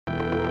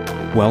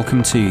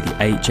Welcome to the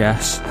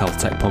HS Health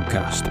Tech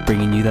Podcast,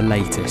 bringing you the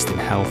latest in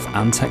health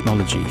and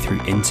technology through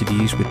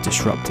interviews with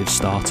disruptive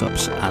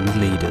startups and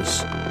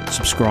leaders.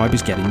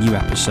 Subscribers get a new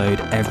episode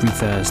every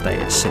Thursday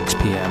at 6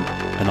 p.m,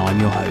 and I'm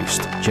your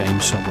host,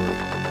 James Summery.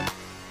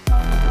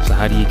 So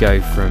how do you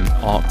go from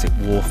Arctic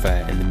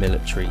warfare in the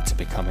military to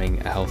becoming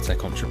a health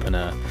tech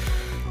entrepreneur?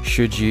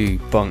 Should you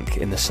bunk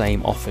in the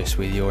same office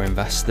with your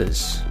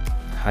investors?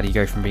 How do you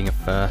go from being a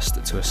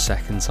first to a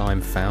second-time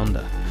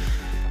founder?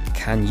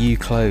 Can you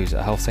close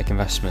a health tech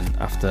investment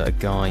after a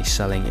guy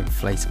selling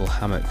inflatable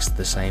hammocks to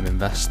the same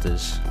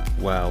investors?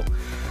 Well,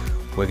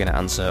 we're going to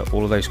answer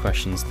all of those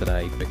questions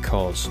today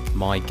because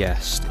my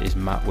guest is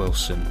Matt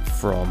Wilson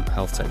from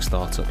health tech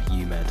startup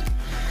uMed.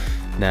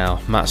 Now,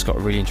 Matt's got a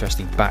really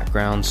interesting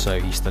background. So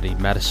he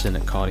studied medicine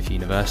at Cardiff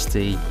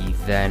University. He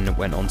then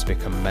went on to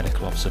become a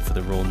medical officer for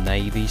the Royal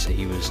Navy. So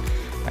he was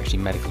actually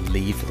medical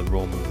lead for the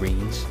Royal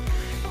Marines.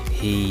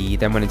 He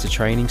then went into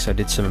training, so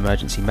did some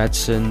emergency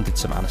medicine, did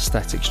some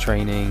anaesthetics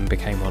training,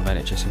 became one of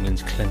NHS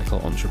England's clinical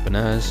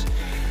entrepreneurs,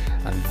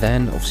 and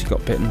then obviously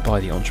got bitten by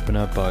the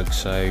entrepreneur bug.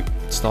 So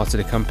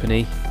started a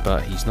company,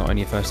 but he's not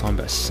only a first time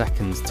but a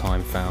second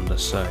time founder.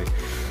 So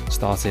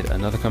started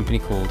another company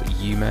called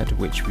uMed,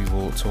 which we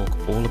will talk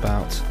all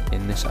about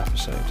in this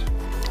episode.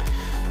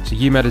 So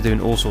uMed are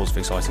doing all sorts of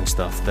exciting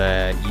stuff.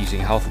 They're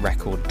using health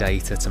record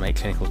data to make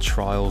clinical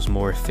trials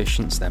more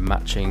efficient. They're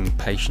matching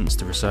patients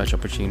to research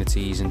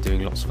opportunities and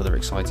doing lots of other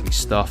exciting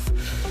stuff.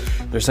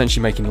 They're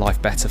essentially making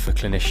life better for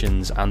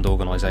clinicians and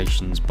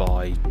organisations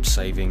by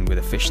saving with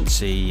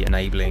efficiency,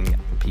 enabling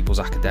people's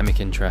academic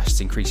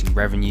interests, increasing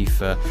revenue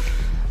for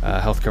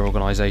healthcare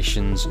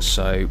organisations.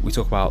 So we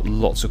talk about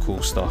lots of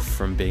cool stuff,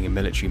 from being a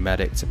military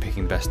medic to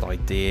picking best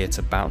idea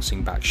to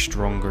bouncing back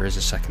stronger as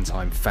a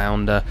second-time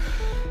founder,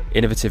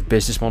 innovative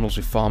business models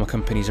with pharma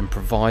companies and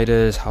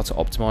providers, how to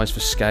optimize for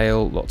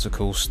scale, lots of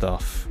cool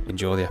stuff.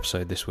 Enjoy the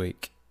episode this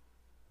week.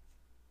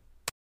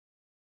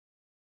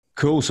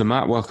 Cool. So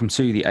Matt, welcome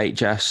to the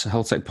HS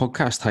Health Tech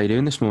Podcast. How you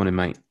doing this morning,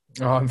 mate?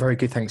 Oh, I'm very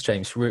good, thanks,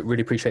 James.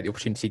 Really appreciate the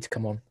opportunity to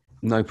come on.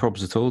 No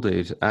problems at all,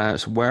 dude.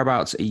 So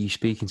whereabouts are you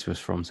speaking to us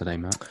from today,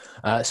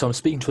 Matt? So I'm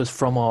speaking to us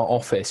from our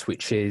office,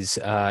 which is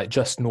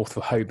just north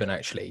of Holborn,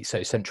 actually,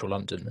 so central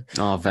London.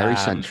 Oh, very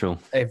central.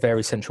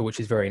 Very central,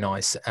 which is very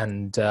nice.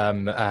 And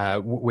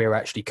we're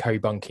actually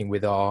co-bunking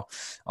with our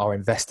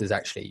investors,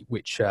 actually,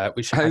 which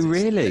has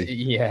really?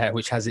 Yeah,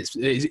 which has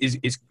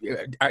is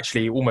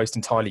actually almost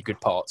entirely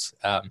good parts.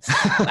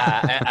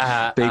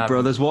 Big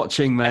Brother's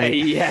watching, mate.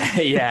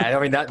 Yeah. I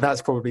mean,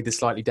 that's probably the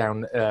slightly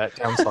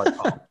downside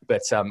part.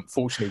 But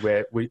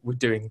fortunately, we're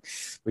doing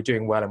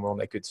well and we're on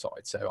their good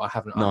side. So I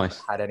haven't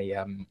had any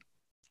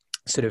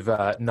sort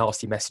of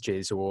nasty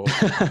messages or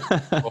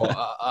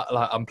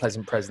like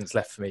unpleasant presents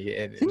left for me.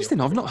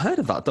 Interesting. I've not heard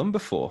of that done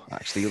before.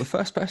 Actually, you're the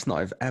first person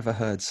I've ever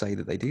heard say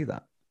that they do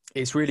that.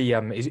 It's really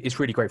it's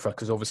really great for us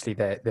because obviously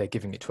they're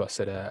giving it to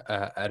us at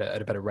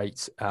a better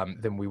rate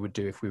than we would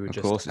do if we were just.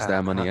 Of course, it's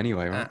their money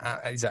anyway, right?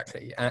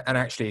 Exactly, and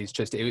actually, it's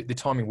just the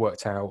timing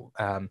worked out.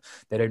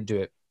 They don't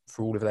do it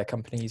for all of their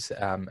companies,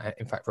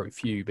 in fact very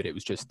few, but it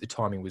was just the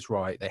timing was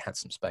right. They had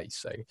some space,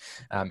 so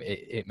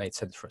it made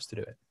sense for us to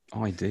do it.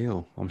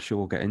 Ideal. I'm sure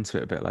we'll get into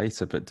it a bit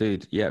later, but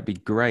dude, yeah, it'd be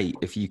great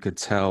if you could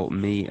tell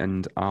me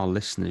and our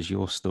listeners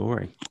your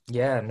story.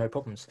 Yeah, no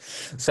problems.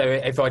 So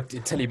if I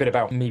tell you a bit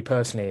about me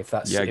personally, if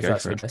that's of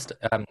interest.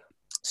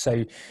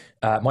 So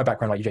my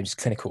background, like you, James, is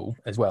clinical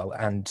as well.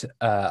 And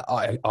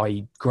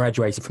I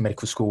graduated from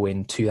medical school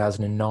in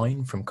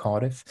 2009 from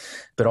Cardiff.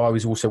 But I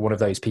was also one of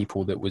those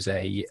people that was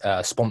a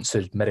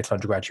sponsored medical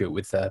undergraduate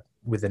with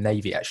the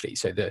Navy, actually,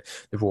 so the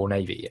Royal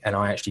Navy. And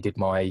I actually did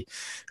my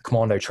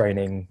commando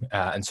training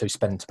and so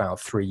spent about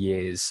 3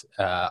 years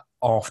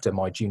after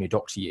my junior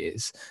doctor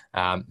years,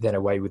 then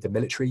away with the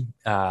military.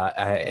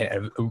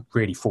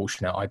 Really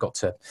fortunate I got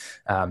to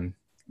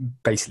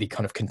basically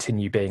kind of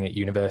continue being at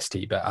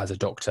university, but as a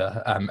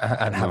doctor,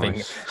 and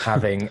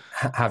having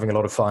a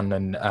lot of fun,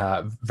 and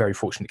very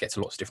fortunate to get to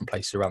lots of different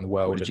places around the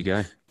world. Where did you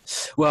go?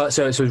 Well,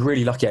 so I was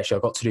really lucky, actually. I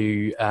got to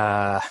do,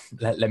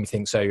 let me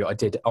think. So I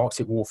did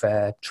Arctic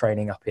warfare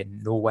training up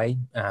in Norway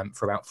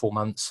for about 4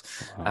 months.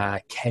 Wow.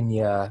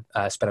 Kenya,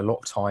 spent a lot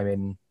of time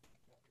in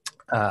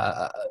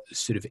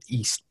sort of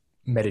East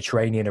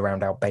Mediterranean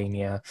around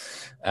Albania,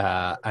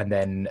 and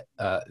then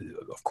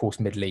of course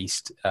Middle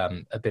East,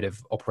 a bit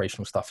of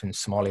operational stuff in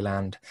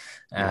Somaliland,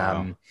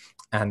 and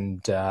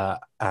the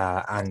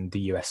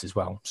US as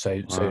well.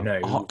 So no,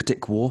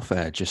 Arctic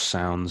warfare just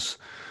sounds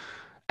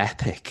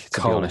epic,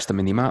 to be honest. I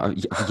mean, the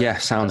amount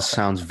of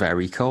sounds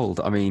very cold.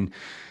 I mean,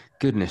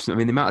 goodness, I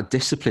mean, the amount of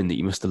discipline that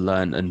you must have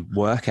learned and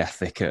work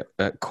ethic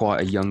at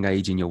quite a young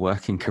age in your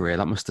working career,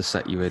 that must have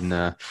set you in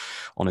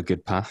on a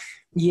good path.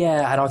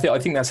 Yeah, and I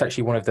think that's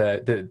actually one of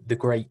the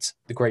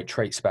great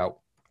traits about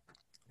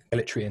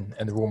military and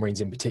the Royal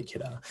Marines in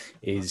particular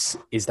is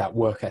that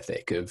work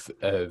ethic of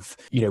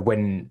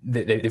when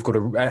they've got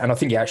and I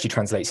think it actually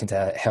translates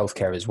into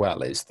healthcare as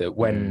well, is that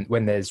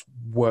when there's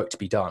work to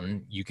be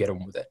done, you get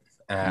on with it.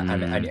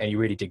 And you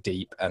really dig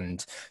deep,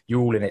 and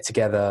you're all in it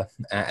together.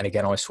 And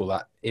again, I saw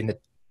that in the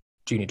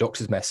junior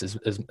doctor's mess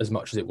as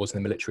much as it was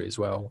in the military as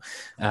well.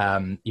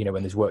 When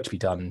there's work to be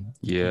done,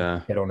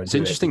 get on and it's do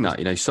interesting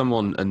that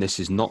someone, and this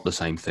is not the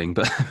same thing,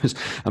 but there was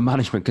a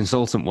management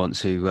consultant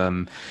once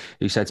who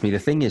said to me, the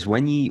thing is,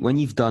 when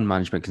you've done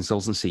management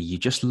consultancy, you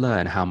just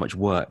learn how much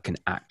work can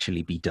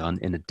actually be done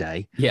in a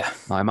day.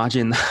 I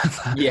imagine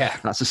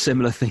that's a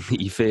similar thing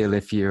that you feel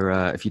if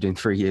you're doing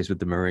 3 years with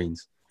the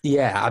Marines.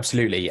 Yeah,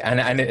 absolutely.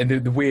 And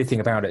the weird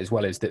thing about it as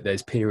well is that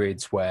there's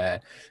periods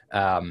where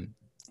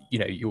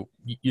you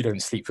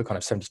don't sleep for kind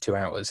of 72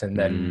 hours, and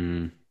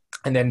then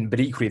but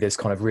equally there's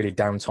kind of really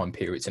downtime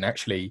periods. And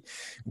actually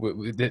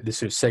the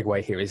sort of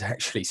segue here is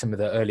actually some of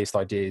the earliest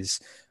ideas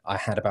I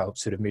had about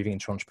sort of moving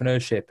into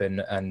entrepreneurship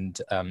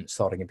and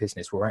starting a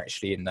business were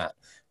actually in that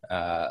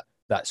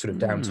sort of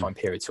downtime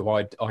period. So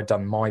I'd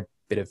done my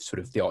bit of sort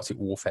of the Arctic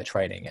warfare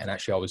training, and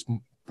actually I was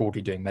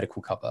broadly doing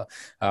medical cover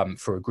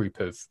for a group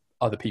of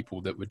other people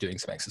that were doing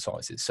some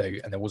exercises.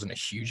 And there wasn't a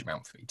huge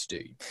amount for me to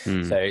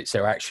do.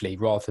 So actually,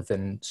 rather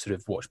than sort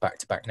of watch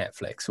back-to-back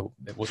Netflix, or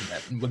there wasn't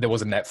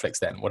Netflix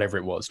then, whatever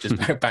it was, just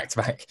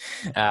back-to-back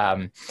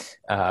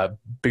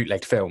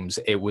bootlegged films,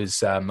 it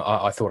was,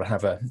 I thought I'd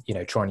have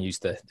try and use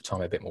the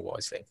time a bit more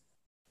wisely.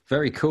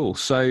 Very cool.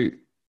 So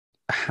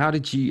how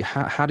did you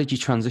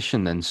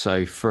transition then?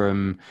 So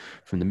from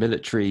the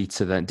military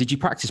to then, did you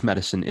practice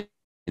medicine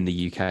in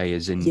the UK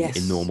as in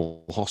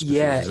normal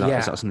hospitals?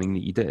 Is that something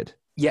that you did?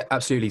 Yeah,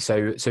 absolutely.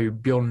 So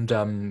beyond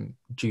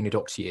junior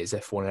doctor years,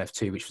 F1 and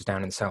F2, which was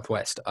down in the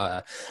southwest,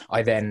 I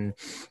then,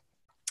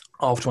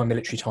 after my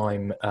military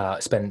time,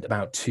 spent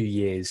about 2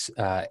 years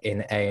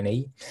in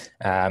A&E.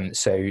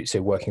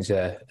 So working as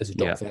a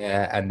doctor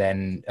there, and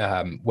then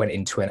went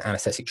into an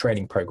anaesthetic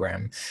training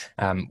program,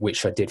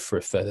 which I did for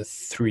a further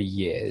 3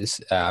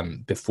 years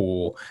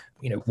before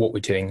what we're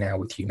doing now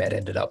with uMed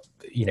ended up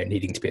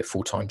needing to be a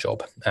full-time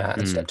job,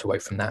 and stepped away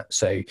from that.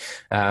 So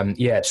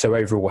so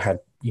overall had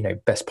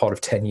best part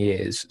of 10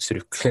 years sort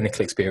of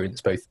clinical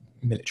experience, both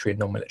military and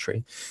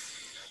non-military.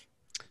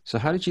 So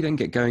how did you then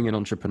get going in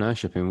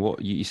entrepreneurship? And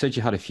what you said,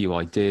 you had a few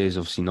ideas,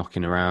 obviously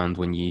knocking around.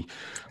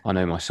 I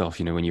know myself,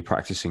 when you're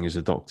practicing as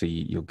a doctor,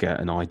 you'll get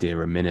an idea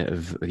a minute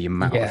of the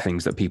amount of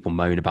things that people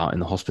moan about in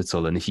the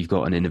hospital. And if you've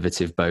got an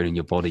innovative bone in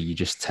your body, you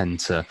just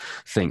tend to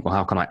think, well,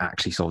 how can I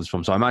actually solve this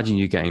problem? So I imagine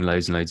you're getting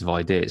loads and loads of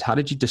ideas. How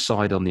did you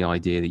decide on the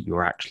idea that you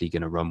were actually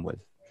going to run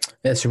with?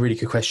 That's a really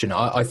good question.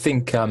 I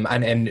think,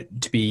 and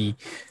to be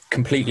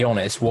completely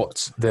honest, what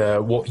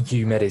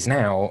uMed is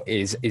now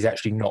is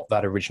actually not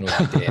that original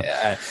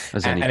idea.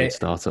 As any good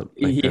startup.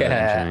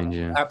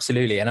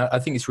 Absolutely. And I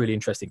think it's really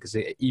interesting because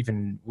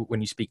even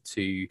when you speak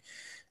to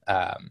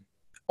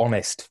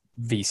honest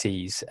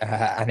VCs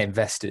and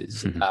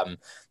investors,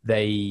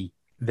 they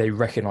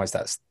recognize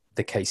that's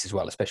the case as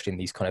well, especially in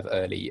these kind of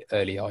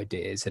early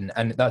ideas.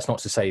 And that's not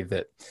to say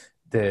that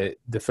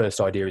the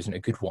first idea isn't a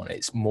good one.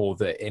 It's more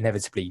that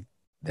inevitably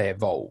they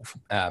evolve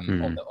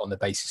on the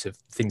basis of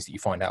things that you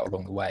find out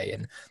along the way,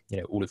 and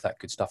all of that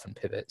good stuff, and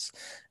pivots.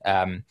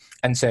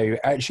 And so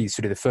actually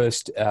sort of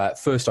the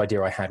first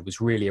idea I had was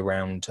really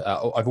around,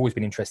 I've always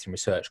been interested in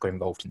research, got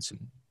involved in some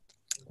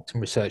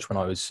research when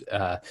I was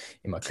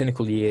in my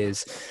clinical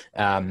years.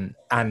 But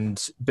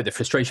the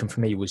frustration for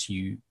me was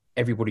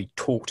everybody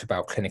talked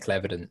about clinical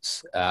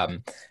evidence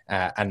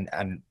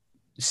and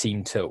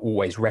seemed to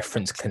always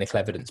reference clinical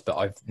evidence, but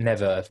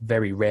I've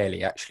very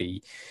rarely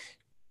actually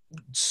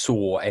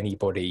saw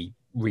anybody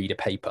read a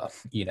paper,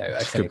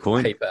 a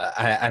clinical paper,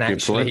 and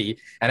actually,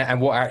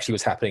 and what actually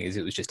was happening is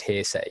it was just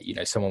hearsay.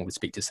 Someone would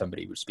speak to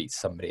somebody,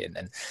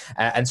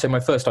 and so my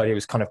first idea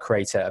was kind of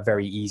create a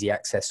very easy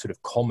access sort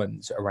of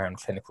commons around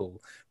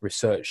clinical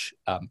research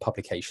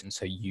publications,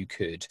 so you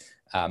could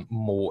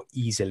more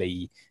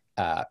easily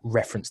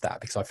reference that,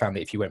 because I found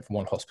that if you went from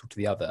one hospital to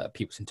the other,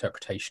 people's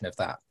interpretation of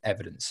that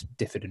evidence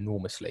differed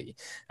enormously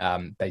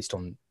based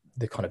on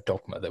the kind of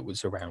dogma that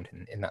was around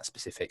in that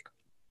specific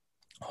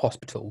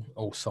hospital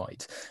or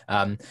site.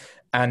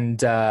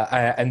 And so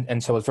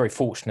I was very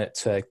fortunate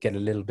to get a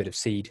little bit of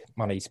seed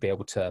money to be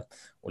able to,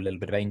 or a little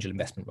bit of angel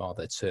investment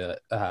rather, to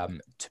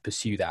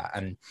pursue that.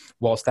 And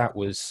whilst that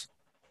was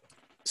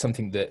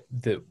something that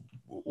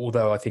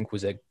although I think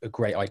was a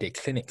great idea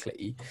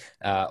clinically,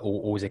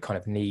 or was a kind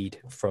of need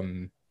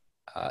from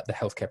the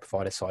healthcare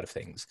provider side of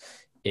things,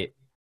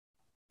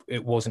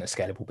 it wasn't a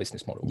scalable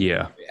business model.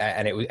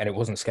 And it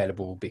wasn't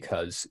scalable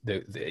because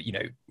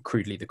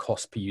crudely the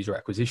cost per user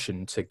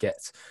acquisition to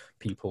get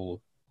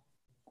people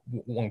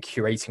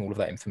curating all of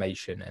that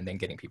information and then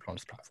getting people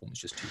onto the platform is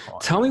just too high.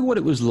 Tell me what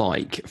it was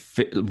like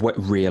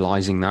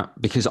realizing that,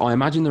 because I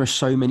imagine there are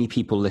so many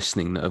people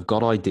listening that have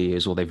got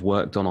ideas, or they've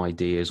worked on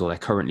ideas, or they're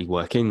currently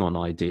working on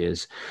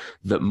ideas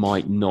that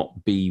might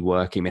not be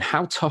working. I mean,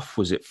 how tough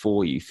was it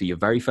for you, for your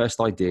very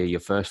first idea, your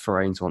first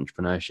foray into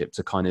entrepreneurship,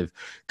 to kind of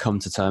come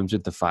to terms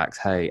with the fact,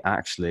 hey,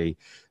 actually,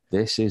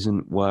 this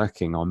isn't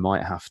working. I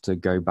might have to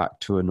go back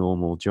to a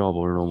normal job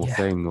or a normal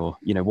thing, or,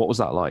 what was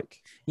that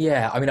like?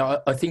 Yeah, I mean,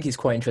 I think it's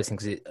quite interesting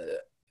because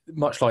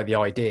much like the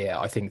idea,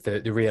 I think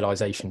the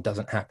realization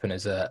doesn't happen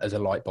as a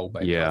light bulb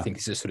moment. I think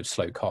it's a sort of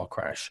slow car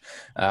crash.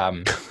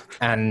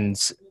 And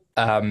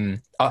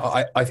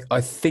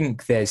I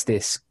think there's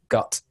this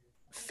gut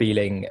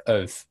feeling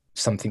of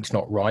something's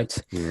not right.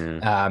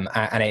 And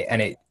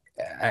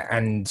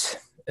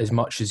as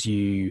much as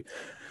you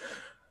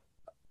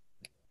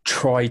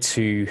try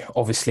to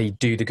obviously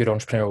do the good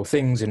entrepreneurial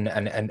things and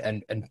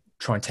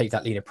try and take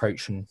that lean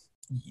approach, and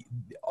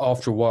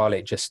after a while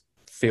it just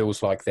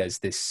feels like there's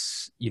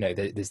this,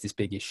 there's this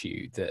big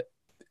issue that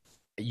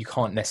you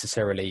can't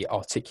necessarily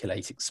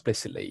articulate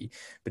explicitly,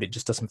 but it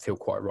just doesn't feel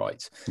quite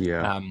right.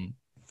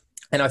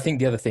 And I think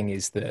the other thing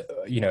is that,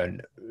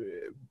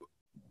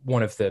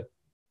 one of the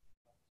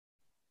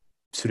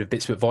sort of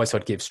bits of advice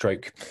I'd give,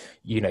 stroke,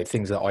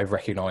 things that I've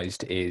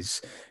recognized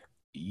is,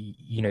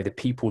 the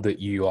people that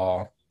you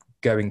are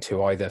going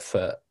to either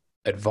for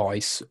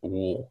advice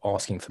or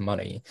asking for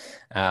money,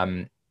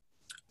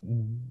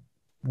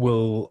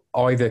 will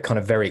either kind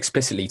of very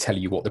explicitly tell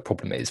you what the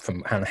problem is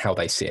from how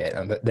they see it,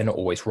 and they're not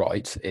always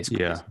right. It's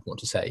what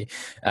to say.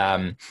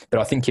 But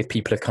I think if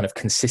people are kind of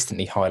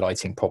consistently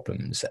highlighting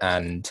problems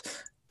and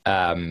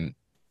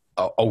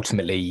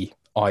ultimately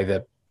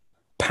either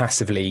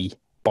passively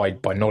by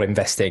not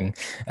investing,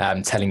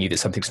 telling you that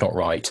something's not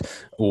right,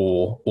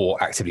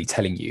 or actively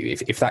telling you,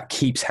 if that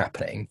keeps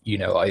happening,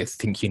 I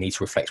think you need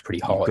to reflect pretty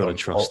hard. You've got to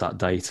trust that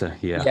data.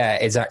 Yeah,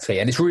 exactly.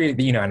 And it's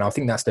really, and I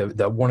think that's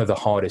the one of the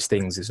hardest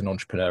things as an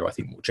entrepreneur, I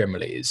think more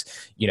generally, is,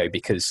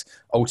 because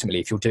ultimately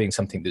if you're doing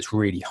something that's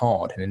really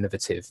hard and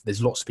innovative,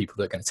 there's lots of people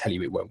that are going to tell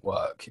you it won't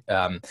work.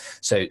 But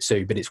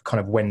it's kind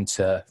of when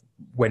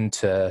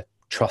to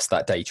trust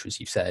that data, as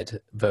you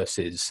said,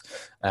 versus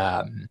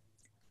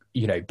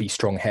be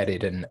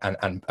strong-headed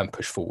and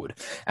push forward.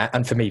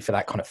 And for me, for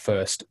that kind of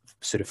first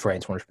sort of foray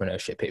into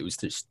entrepreneurship, it was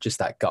just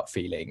that gut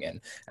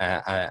feeling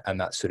and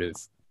that sort of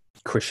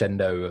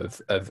crescendo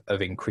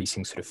of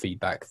increasing sort of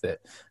feedback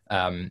that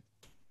it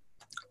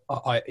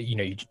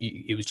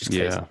was just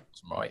clear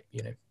right.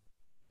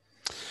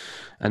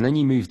 And then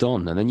you moved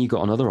on, and then you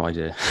got another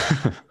idea.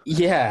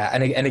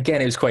 And again,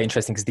 it was quite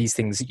interesting because these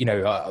things,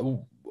 the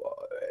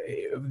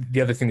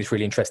other thing that's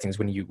really interesting is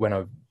when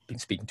I've been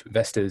speaking to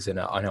investors and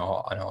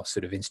our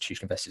sort of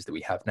institutional investors that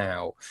we have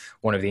now,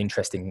 one of the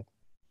interesting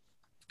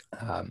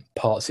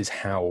parts is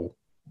how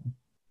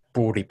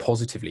broadly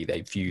positively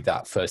they view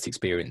that first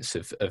experience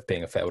of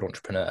being a failed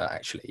entrepreneur,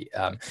 actually.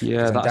 That's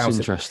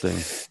interesting.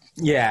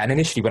 And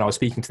initially when I was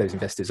speaking to those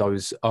investors, I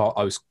was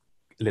a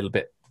little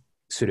bit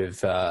sort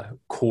of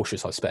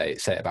cautious, I say,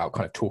 about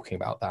kind of talking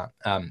about that.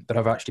 But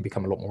I've actually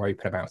become a lot more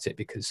open about it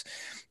because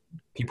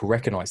people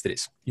recognize that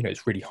it's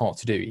really hard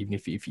to do, even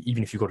if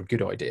you've got a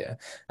good idea.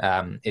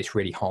 It's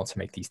really hard to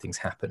make these things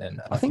happen. And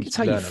I think it's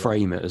how you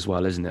frame it as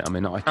well, isn't it? I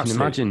mean, I can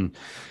imagine,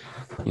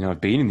 I've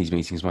been in these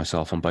meetings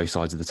myself on both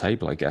sides of the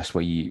table, I guess,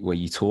 where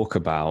you talk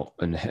about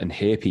and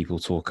hear people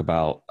talk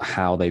about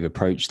how they've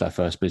approached their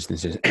first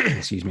businesses,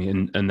 excuse me,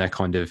 and their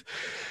kind of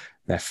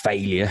their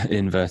failure, in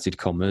inverted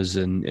commas,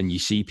 and you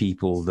see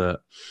people that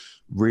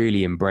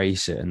really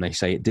embrace it and they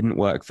say it didn't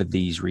work for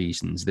these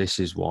reasons, this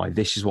is why,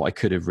 this is what I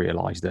could have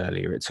realized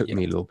earlier, it took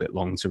me a little bit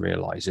long to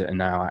realize it, and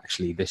now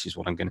actually this is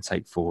what I'm going to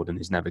take forward and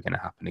is never going to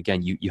happen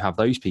again. You have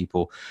those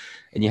people,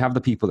 and you have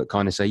the people that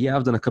kind of say,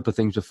 I've done a couple of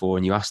things before,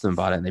 and you ask them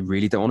about it and they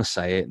really don't want to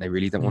say it and they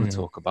really don't want to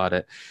talk about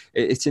it.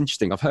 It's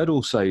interesting. I've heard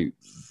also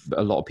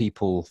a lot of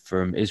people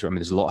from Israel. I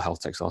mean, there's a lot of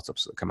health tech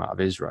startups that come out of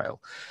Israel,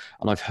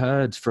 and I've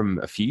heard from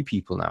a few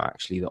people now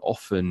actually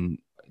that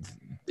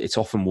it's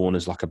often worn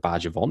as like a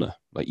badge of honor.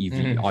 Like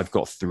I've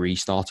got 3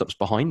 startups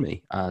behind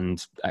me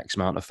and X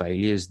amount of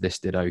failures. This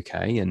did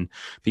okay. And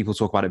people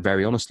talk about it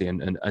very honestly.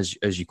 And as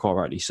you quite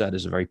rightly said,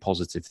 is a very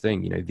positive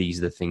thing. These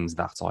are the things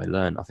that I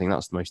learned. I think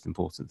that's the most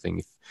important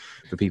thing.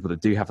 For people that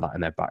do have that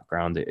in their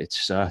background, it's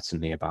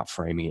certainly about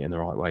framing it in the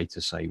right way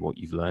to say what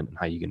you've learned and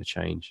how you're going to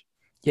change.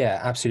 Yeah,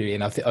 absolutely.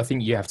 And I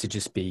think you have to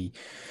just be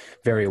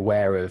very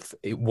aware of,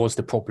 it was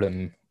the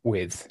problem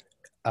with,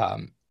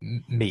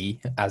 me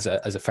as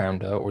a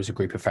founder or as a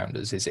group of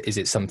founders, is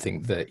it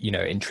something that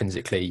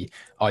intrinsically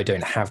I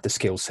don't have the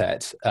skill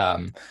set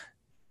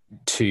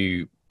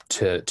to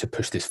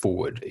push this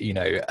forward,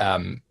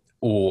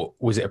 or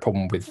was it a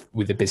problem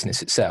with the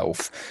business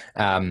itself?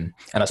 And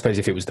I suppose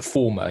if it was the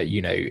former,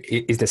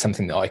 is there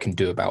something that I can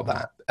do about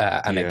that?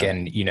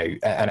 Again,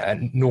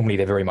 and normally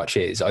there very much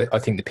is. I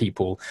think the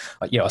people,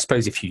 I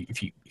suppose if you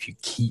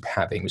keep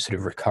having sort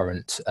of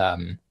recurrent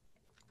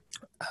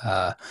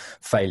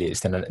failures,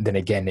 then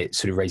again it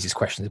sort of raises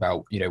questions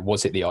about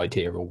was it the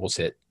idea or was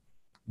it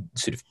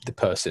sort of the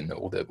person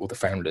or the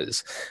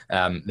founders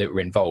that were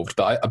involved.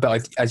 But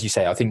as you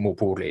say, I think more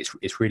broadly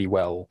it's really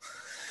well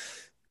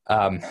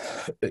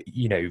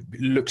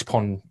looked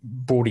upon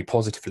broadly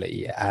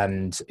positively.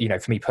 And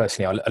for me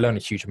personally, I learned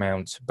a huge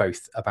amount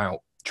both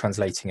about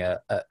translating a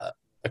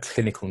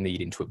clinical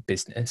need into a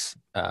business,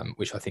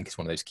 which I think is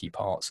one of those key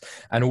parts,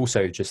 and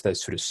also just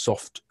those sort of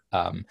soft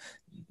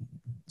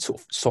sort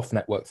of soft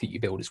network that you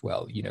build as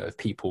well, you know, of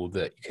people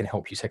that can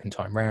help you second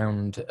time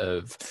round,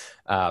 of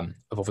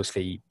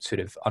obviously sort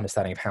of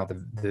understanding of how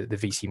the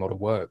VC model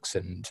works,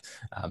 and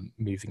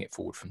moving it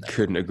forward from there.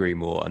 Couldn't agree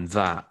more. And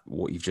that,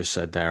 what you've just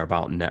said there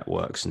about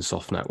networks and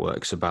soft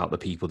networks, about the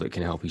people that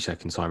can help you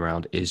second time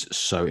around, is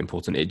so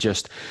important. It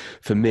just,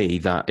 for me,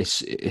 that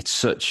it's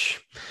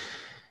such...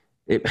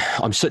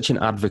 I'm such an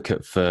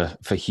advocate for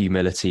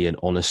humility and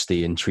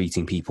honesty and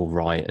treating people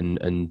right,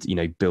 and you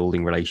know,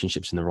 building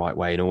relationships in the right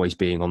way, and always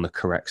being on the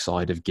correct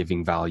side of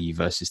giving value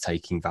versus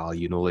taking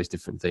value, and all those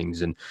different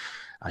things. And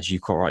as you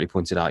quite rightly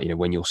pointed out, you know,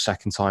 when you're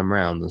second time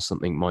round and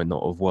something might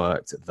not have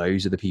worked,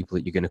 those are the people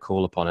that you're going to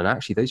call upon. And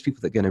actually those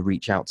people that are going to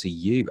reach out to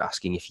you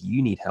asking if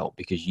you need help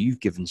because you've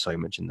given so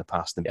much in the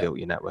past and built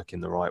your network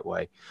in the right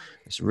way.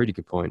 It's a really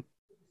good point.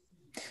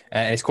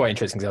 It's quite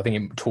interesting because I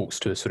think it talks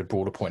to a sort of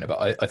broader point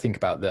about, I think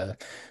about the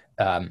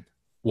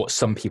what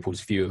some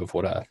people's view of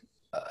what a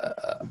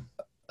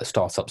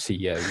startup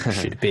CEO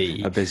should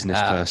be. A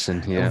business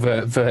person,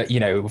 you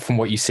know, from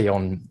what you see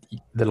on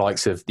the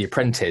likes of The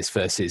Apprentice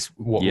versus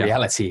what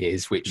reality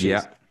is, which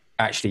is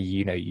actually,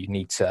 you know, you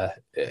need to,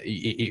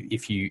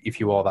 if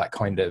you are that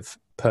kind of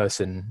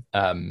person,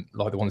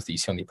 like the ones that you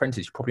see on The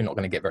Apprentice, you're probably not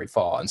going to get very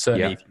far. And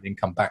certainly if you then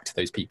come back to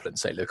those people and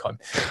say, look,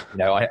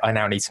 I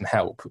now need some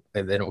help,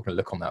 they're not going to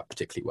look on that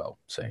particularly well.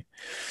 So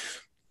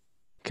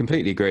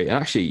completely agree. And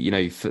actually, you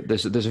know,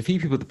 there's a few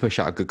people that push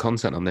out good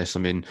content on this. I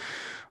mean,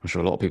 I'm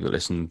sure a lot of people that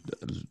listen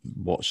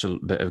watch a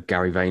bit of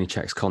Gary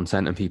Vaynerchuk's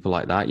content and people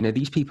like that. You know,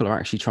 these people are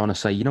actually trying to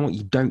say, you know what,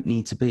 you don't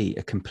need to be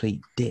a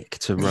complete dick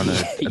to run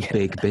a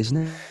big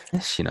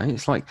business. You know,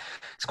 it's like,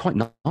 it's quite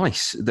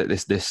nice that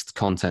this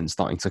content's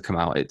starting to come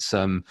out. It's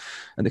and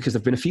because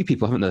there've been a few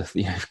people, haven't there,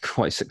 you know,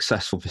 quite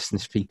successful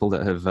business people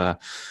that have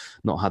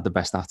not had the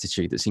best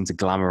attitude, that seem to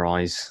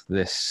glamorize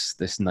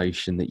this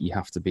notion that you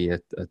have to be a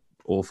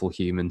awful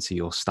human to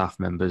your staff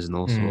members and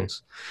all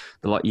sorts.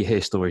 Like, you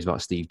hear stories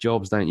about Steve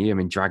Jobs, don't you? I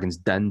mean, Dragon's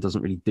Den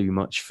doesn't really do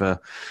much for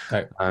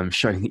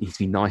showing that you need to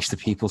be nice to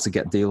people to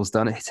get deals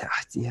done. It's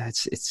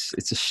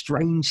a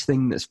strange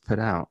thing that's put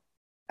out.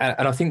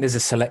 And I think there's a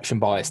selection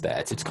bias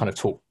there, to kind of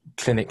talk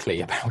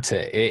clinically about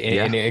it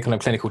in kind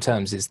of clinical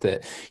terms, is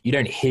that you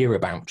don't hear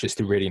about just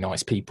the really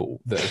nice people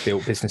that have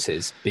built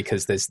businesses,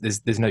 because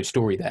there's no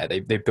story there.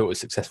 They've built a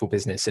successful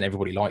business and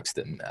everybody likes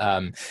them,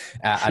 and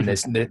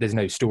there's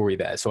no story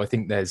there. So I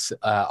think there's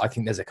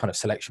a kind of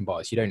selection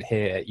bias. You don't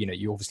hear, you know,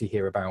 you obviously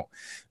hear about,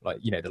 like,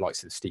 you know, the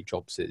likes of Steve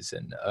Jobses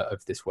and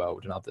of this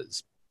world and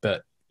others,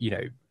 but you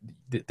know,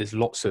 there's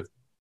lots of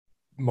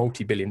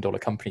multi-billion-dollar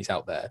companies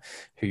out there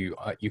who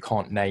you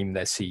can't name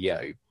their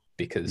CEO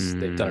because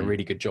they've done a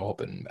really good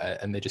job and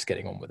they're just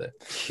getting on with it.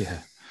 Yeah.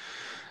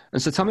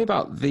 And so tell me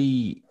about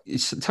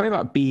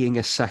being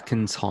a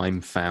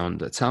second-time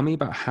founder. Tell me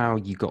about how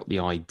you got the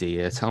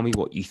idea. Tell me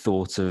what you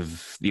thought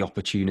of the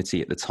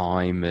opportunity at the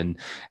time and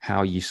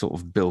how you sort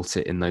of built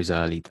it in those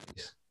early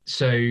days.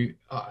 So,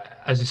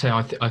 as I say,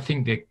 I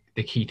think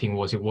the key thing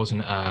was, it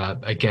wasn't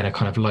again a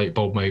kind of light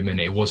bulb moment.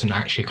 It wasn't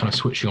actually kind of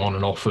switching on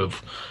and off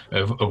of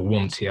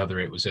one to the other.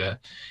 It was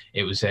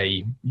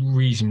a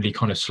reasonably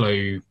kind of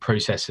slow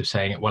process of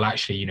saying, well,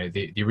 actually, you know,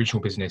 the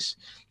original business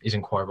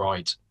isn't quite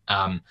right,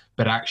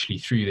 but actually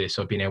through this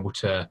I've been able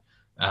to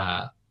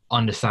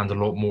understand a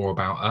lot more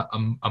about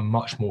a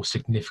much more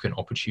significant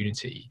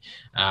opportunity,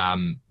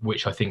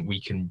 which I think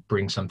we can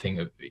bring something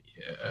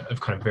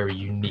of kind of very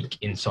unique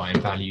insight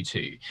and value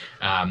to,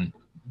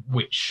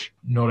 which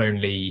not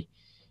only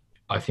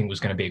I think was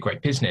going to be a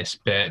great business,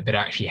 but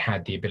actually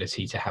had the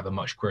ability to have a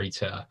much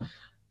greater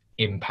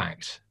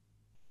impact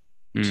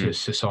to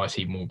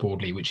society more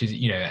broadly, which is,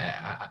 you know,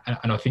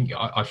 and I think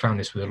I found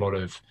this with a lot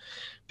of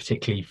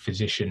particularly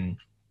physician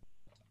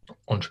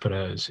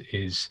entrepreneurs,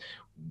 is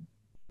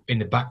in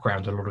the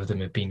background, a lot of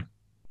them have been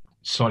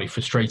slightly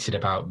frustrated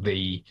about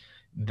the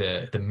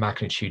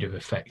magnitude of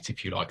effect,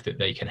 if you like, that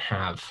they can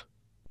have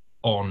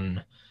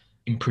on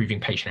improving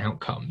patient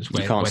outcomes.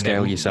 You can't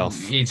scale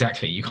yourself.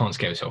 Exactly, you can't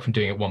scale yourself, and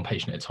doing it one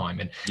patient at a time.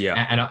 And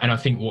I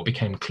think what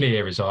became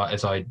clear as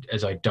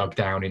I dug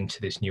down into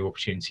this new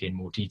opportunity in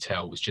more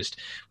detail was just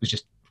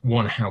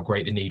one, how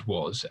great the need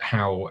was,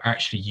 how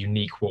actually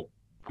unique what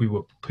we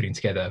were putting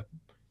together,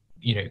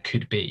 you know,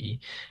 could be,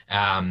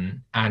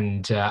 and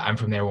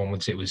from there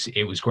onwards it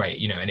was great,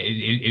 you know. And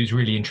it was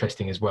really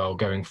interesting as well,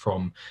 going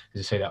from, as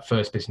I say, that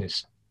first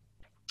business,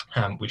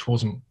 which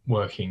wasn't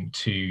working,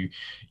 to,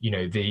 you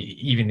know,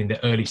 even in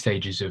the early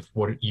stages of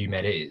what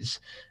uMed is,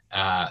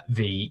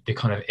 the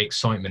kind of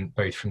excitement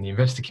both from the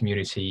investor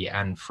community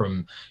and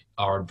from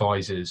our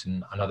advisors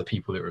and other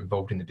people that were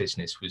involved in the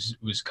business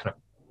was kind of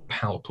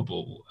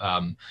palpable,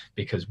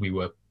 because we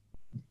were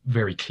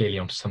very clearly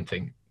onto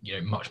something, you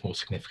know, much more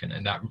significant,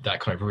 and that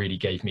kind of really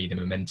gave me the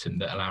momentum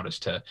that allowed us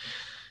to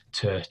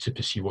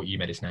pursue what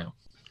uMed is now.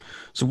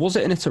 So was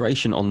it an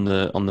iteration on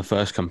the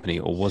first company,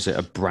 or was it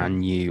a brand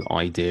new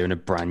idea and a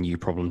brand new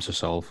problem to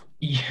solve?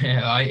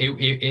 Yeah,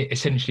 it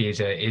essentially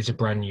is a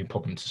brand new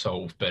problem to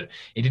solve, but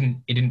it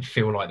didn't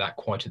feel like that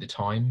quite at the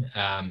time.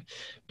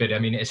 But I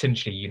mean,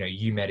 essentially, you know,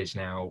 uMed is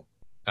now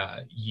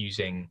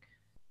using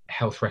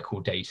health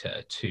record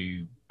data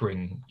to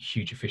bring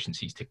huge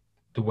efficiencies to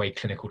the way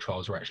clinical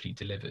trials are actually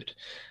delivered.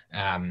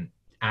 And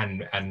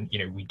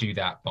we do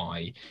that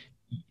by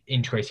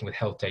integrating with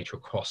health data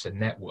across a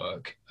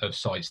network of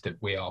sites that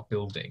we are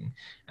building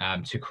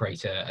to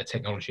create a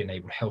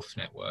technology-enabled health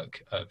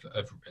network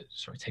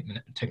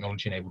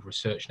technology-enabled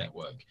research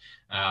network,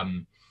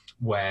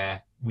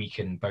 where we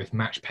can both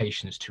match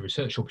patients to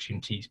research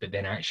opportunities, but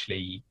then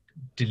actually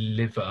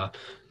deliver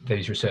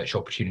those research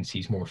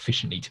opportunities more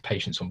efficiently to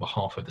patients on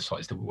behalf of the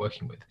sites that we're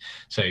working with.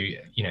 So,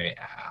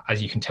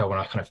 as you can tell when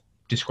I kind of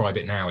describe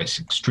it now, it's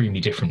extremely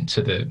different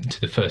to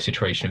the first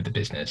iteration of the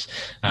business.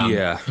 A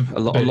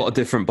lot of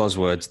different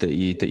buzzwords that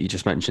you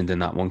just mentioned in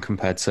that one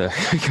compared to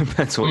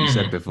what you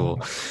said before.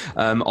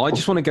 I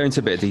just want to go into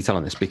a bit of detail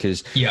on this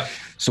because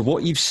so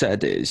what you've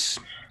said is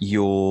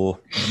you're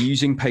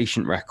using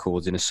patient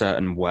records in a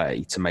certain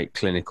way to make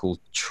clinical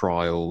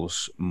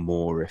trials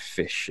more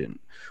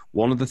efficient.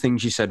 One of the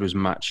things you said was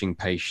matching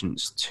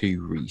patients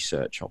to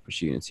research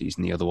opportunities,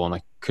 and the other one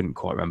I couldn't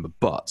quite remember.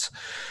 But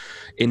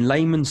in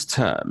layman's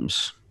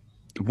terms,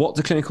 what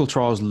do clinical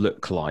trials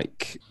look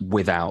like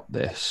without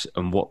this,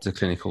 and what do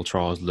clinical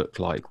trials look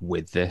like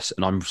with this?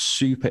 And I'm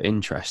super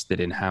interested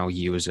in how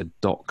you as a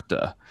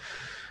doctor,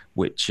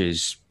 which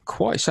is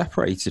quite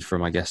separated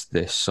from, I guess,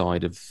 this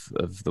side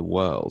of the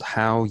world,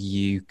 how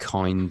you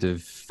kind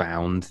of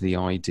found the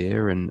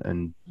idea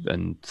and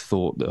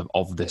thought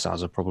of this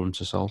as a problem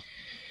to solve.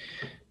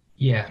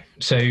 Yeah,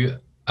 so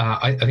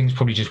I think it's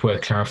probably just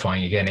worth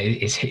clarifying again.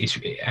 It's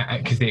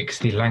because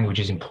the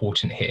language is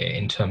important here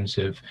in terms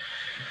of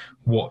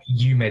what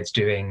uMed's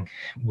doing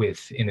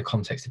in the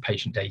context of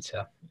patient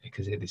data,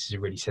 because this is a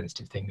really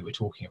sensitive thing that we're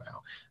talking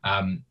about,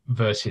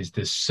 versus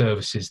the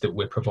services that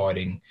we're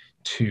providing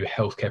to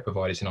healthcare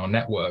providers in our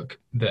network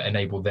that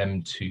enable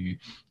them to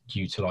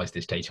utilize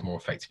this data more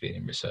effectively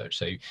in research.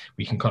 So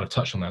we can kind of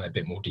touch on that in a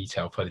bit more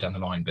detail further down the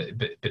line, but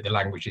the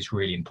language is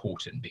really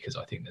important because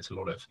I think there's a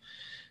lot of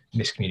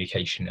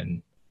miscommunication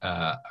and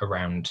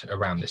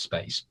around this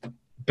space.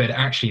 But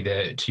actually,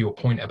 to your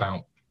point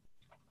about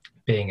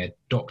being a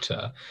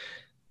doctor,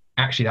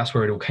 actually that's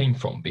where it all came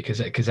from,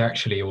 because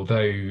actually,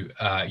 although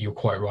you're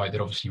quite right that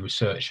obviously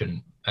research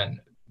and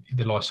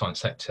the life science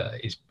sector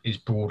is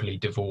broadly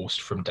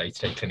divorced from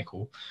day-to-day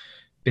clinical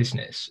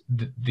business,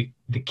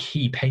 the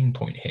key pain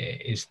point here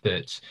is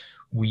that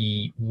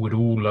we would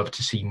all love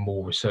to see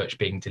more research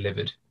being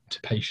delivered to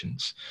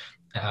patients,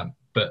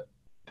 but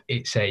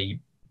it's a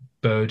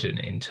burden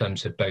in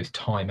terms of both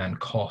time and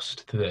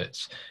cost that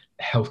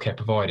healthcare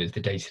providers, the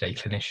day-to-day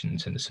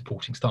clinicians and the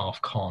supporting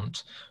staff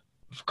can't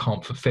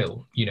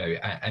fulfill.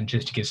 And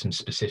just to give some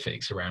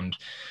specifics around,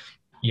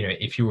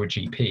 if you're a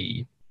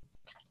GP,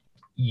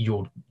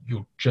 you're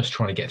just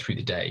trying to get through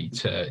the day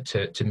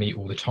to meet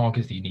all the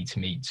targets that you need to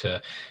meet to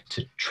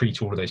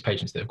treat all of those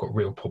patients that have got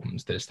real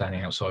problems that are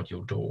standing outside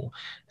your door,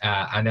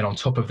 and then on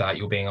top of that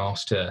you're being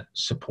asked to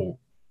support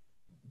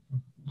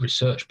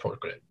research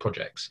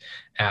projects,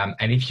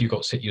 and if you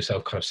got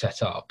yourself kind of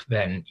set up,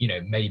 then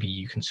maybe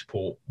you can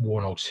support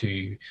one or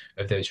two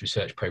of those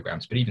research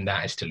programs, but even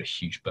that is still a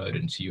huge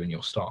burden to you and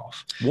your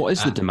staff. What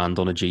is the demand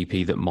on a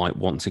GP that might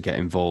want to get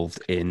involved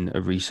in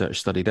a research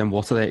study? Then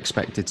what are they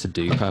expected to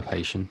do per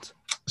patient?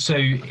 So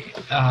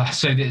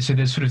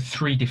there's sort of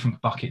three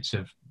different buckets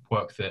of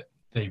work that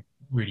they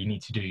really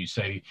need to do.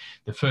 So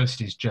the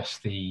first is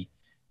just the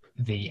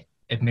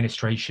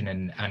administration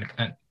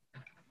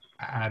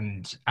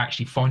and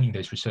actually finding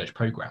those research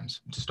programs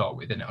to start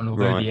with. And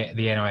although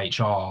the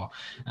NIHR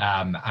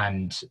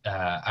and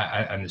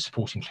the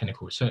supporting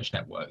clinical research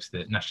networks,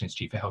 the National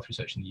Institute for Health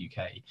Research in the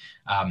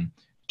UK,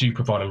 do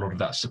provide a lot of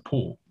that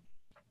support,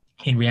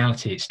 in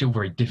reality, it's still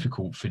very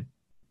difficult for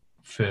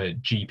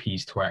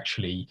GPs to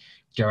actually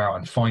go out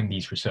and find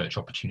these research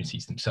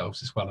opportunities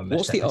themselves as well.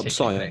 What's the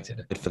upside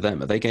for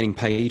them? Are they getting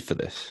paid for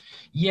this?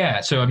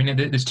 Yeah, so I mean,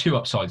 there's two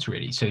upsides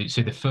really. So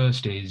the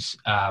first is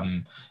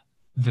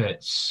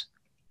that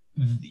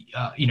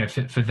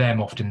for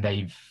them, often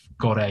they've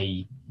got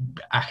a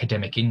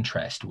academic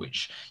interest,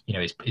 which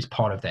is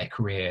part of their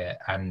career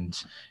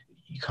and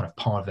kind of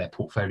part of their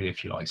portfolio,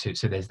 if you like.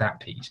 So there's that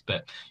piece.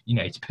 But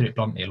to put it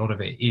bluntly, a lot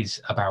of it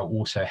is about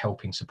also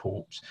helping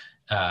support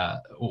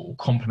or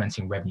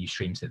complementing revenue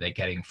streams that they're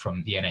getting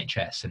from the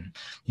NHS, and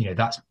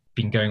that's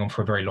been going on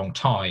for a very long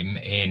time.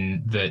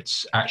 In that,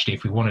 actually,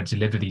 if we want to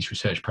deliver these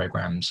research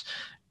programs,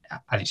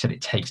 as you said, it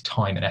takes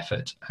time and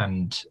effort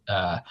and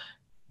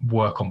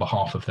work on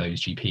behalf of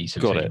those GPs.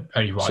 Got it.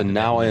 So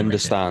now I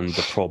understand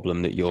the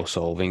problem that you're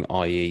solving,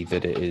 i.e.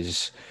 that it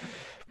is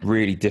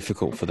really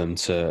difficult for them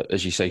to,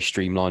 as you say,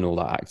 streamline all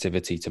that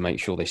activity to make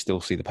sure they still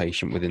see the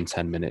patient within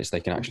 10 minutes. They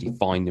can actually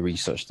find the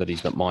research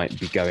studies that might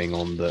be going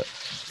on that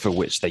for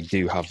which they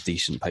do have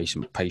decent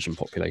patient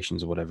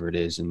populations or whatever it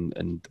is.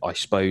 And I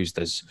suppose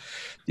there's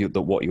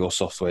that what your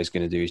software is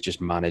going to do is just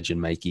manage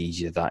and make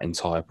easier that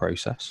entire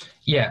process.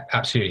 Yeah,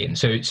 absolutely. And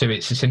so it's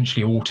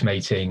essentially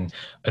automating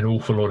an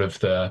awful lot of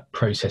the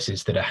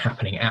processes that are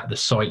happening at the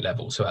site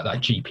level, so at that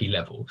GP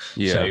level.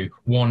 Yeah. So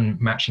one,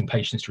 matching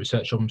patients to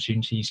research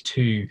opportunities.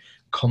 Two, to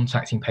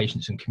contacting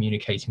patients and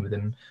communicating with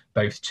them,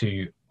 both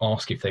to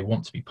ask if they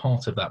want to be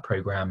part of that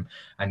program,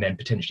 and then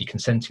potentially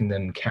consenting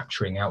them,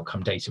 capturing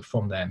outcome data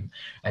from them,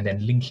 and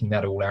then linking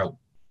that all out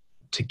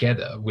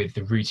together with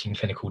the routine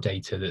clinical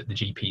data that the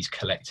GP is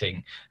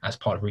collecting as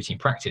part of routine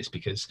practice.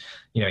 Because,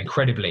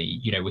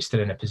 incredibly, we're still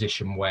in a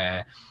position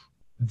where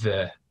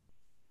the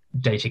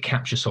data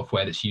capture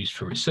software that's used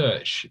for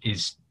research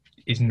is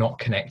not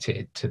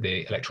connected to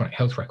the electronic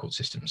health record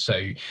system.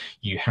 So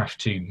you have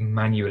to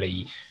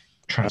manually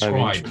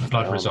transcribe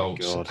blood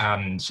results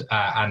and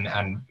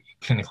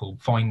clinical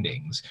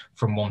findings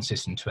from one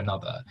system to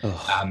another.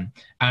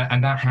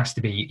 And that has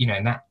to be,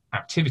 and that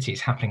activity is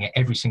happening at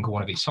every single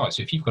one of these sites.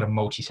 So if you've got a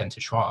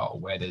multi-center trial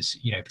where there's,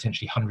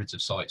 potentially hundreds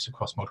of sites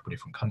across multiple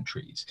different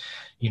countries,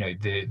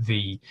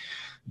 the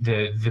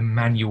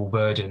manual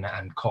burden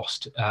and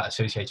cost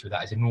associated with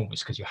that is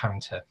enormous, because you're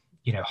having to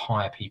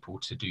hire people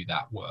to do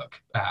that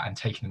work and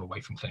taking them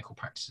away from clinical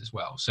practice as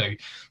well. So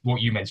what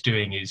uMed's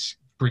doing is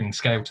bringing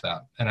scale to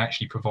that and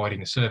actually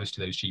providing a service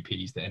to those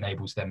GPs that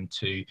enables them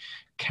to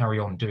carry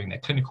on doing their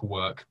clinical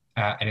work.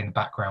 And in the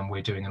background,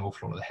 we're doing an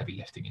awful lot of the heavy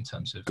lifting in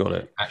terms of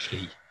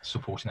actually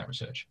supporting that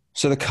research.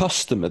 So the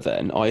customer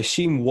then, I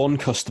assume one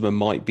customer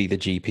might be the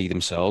GP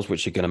themselves,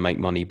 which are going to make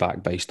money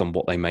back based on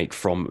what they make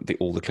from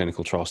all the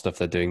clinical trial stuff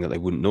they're doing that they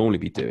wouldn't normally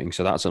be doing.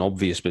 So that's an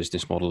obvious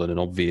business model and an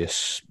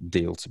obvious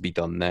deal to be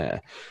done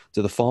there.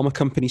 Do the pharma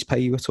companies pay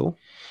you at all?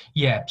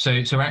 Yeah. So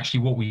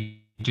actually what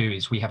we do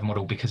is we have a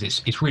model, because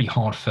it's really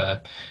hard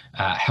for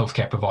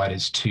healthcare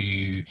providers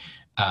to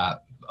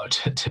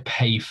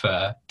pay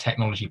for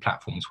technology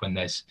platforms when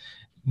there's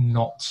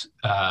not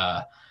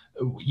to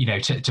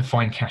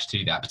find cash to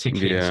do that,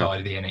 particularly inside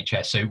of the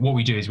NHS. So what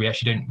we do is we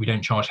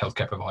don't charge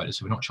healthcare providers,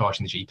 so we're not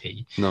charging the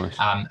GP. Nice.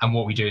 And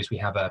what we do is we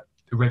have a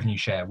revenue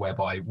share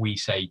whereby we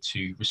say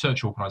to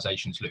research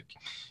organizations, look,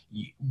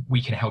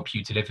 we can help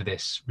you deliver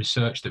this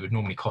research that would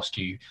normally cost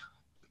you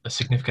a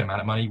significant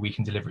amount of money. We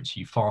can deliver it to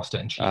you faster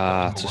and cheaper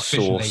and more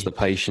efficiently. Source the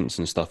patients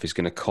and stuff is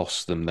going to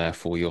cost them,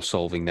 therefore you're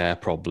solving their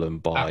problem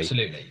by...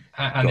 Absolutely.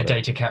 And the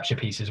data capture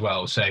piece as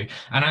well. So,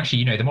 and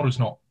actually, the model's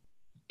not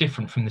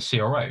different from the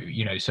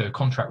CRO, so a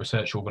contract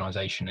research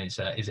organization is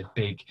a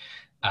big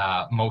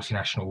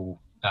multinational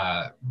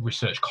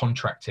research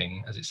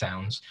contracting, as it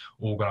sounds,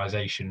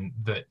 organization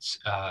that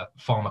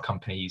pharma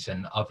companies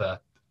and other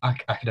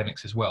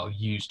academics as well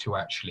use to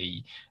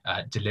actually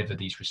deliver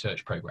these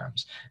research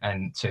programs.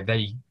 And so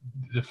the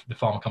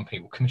pharma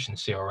company will commission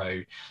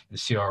the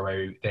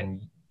CRO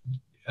then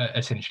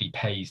essentially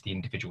pays the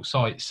individual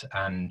sites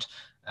and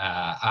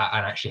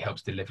actually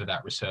helps deliver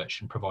that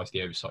research and provides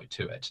the oversight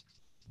to it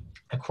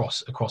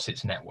across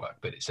its network,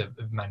 but it's a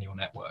manual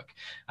network.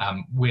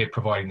 We're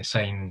providing the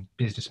same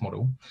business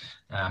model,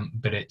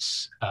 but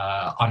it's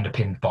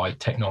underpinned by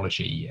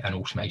technology and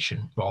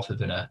automation rather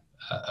than a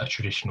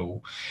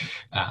traditional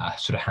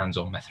sort of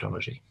hands-on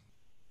methodology.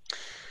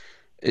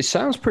 It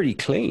sounds pretty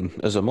clean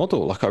as a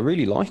model. Like, I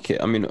really like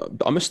it. I mean,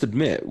 I must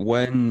admit,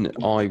 when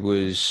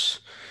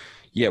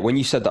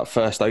you said that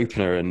first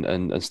opener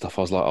and stuff,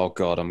 I was like, oh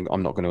God,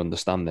 I'm not going to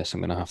understand this.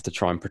 I'm going to have to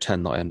try and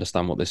pretend that I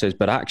understand what this is.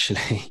 But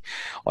actually,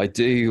 I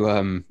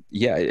do.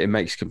 It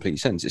makes complete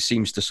sense. It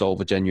seems to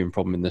solve a genuine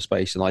problem in the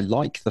space. And I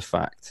like the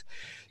fact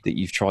that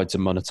you've tried to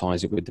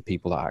monetize it with the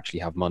people that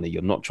actually have money.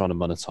 You're not trying to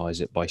monetize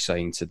it by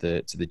saying to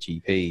the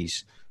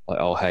GPs, like,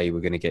 oh, hey,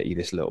 we're going to get you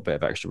this little bit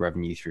of extra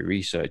revenue through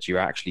research. You're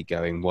actually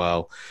going,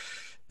 well,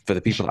 for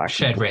the people that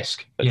actually... Shared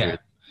risk, yeah.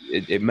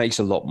 It makes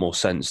a lot more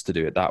sense to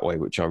do it that way,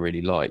 which I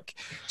really like.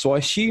 So I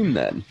assume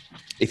then,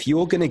 if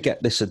you're going to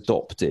get this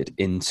adopted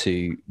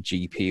into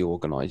GP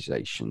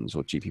organizations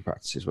or GP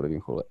practices, whatever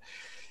you call it,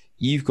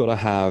 you've got to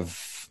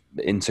have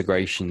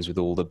integrations with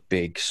all the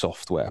big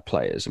software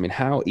players. I mean,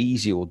 how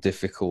easy or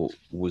difficult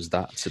was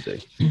that to do?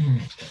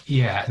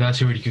 Yeah,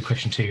 that's a really good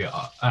question too.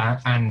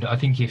 And I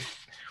think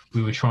if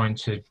we were trying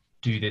to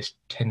do this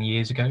 10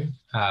 years ago,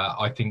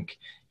 I think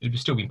it would have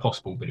still been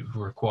possible, but it would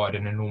have required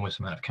an enormous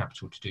amount of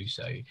capital to do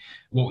so.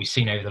 What we've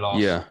seen over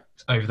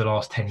the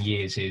last 10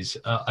 years is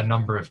a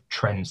number of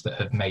trends that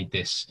have made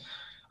this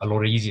a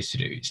lot easier to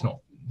do. It's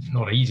not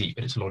easy,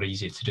 but it's a lot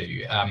easier to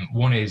do.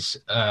 One is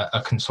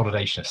a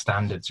consolidation of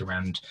standards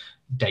around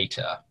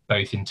data,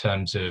 both in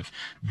terms of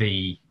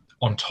the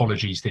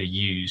ontologies that are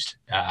used,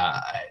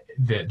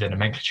 the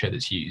nomenclature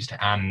that's used,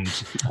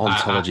 and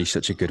ontology,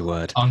 such a good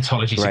word.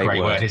 Ontology is a great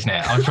word, isn't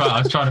it? I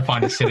was trying to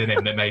find a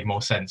synonym that made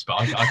more sense, but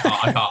I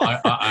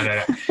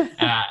don't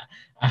know.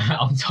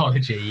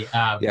 Ontology.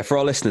 For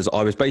our listeners,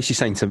 I was basically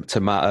saying to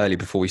Matt earlier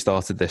before we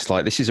started this,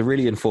 like, this is a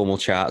really informal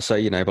chat, so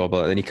blah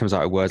blah. Then he comes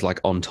out with words like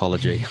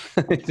ontology,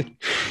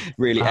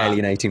 really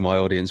alienating my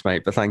audience,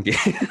 mate. But thank you.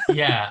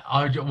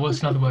 What's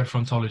another word for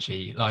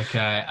ontology? Like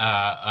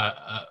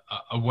a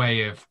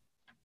way of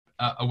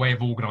a way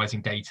of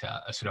organizing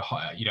data, a sort of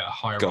a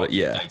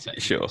hierarchy of data.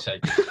 Sure. So,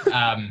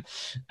 and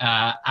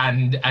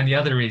the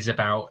other is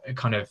about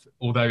kind of,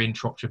 although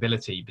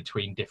interoperability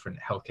between different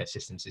healthcare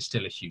systems is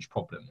still a huge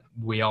problem,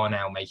 we are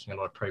now making a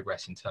lot of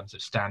progress in terms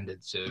of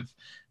standards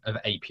of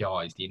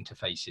APIs, the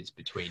interfaces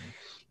between.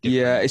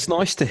 Yeah, it's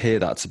nice to hear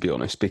that, to be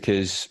honest,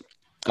 because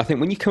I think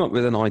when you come up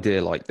with an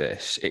idea like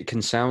this, it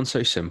can sound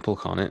so simple,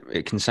 can't it?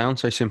 It can sound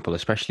so simple,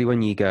 especially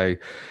when you go,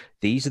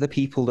 these are the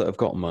people that have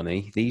got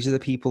money, these are the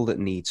people that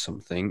need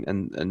something,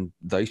 and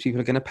those people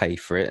are going to pay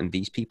for it, and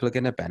these people are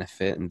going to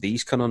benefit, and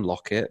these can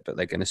unlock it, but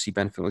they're going to see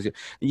benefit. And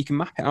you can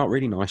map it out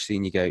really nicely,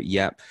 and you go,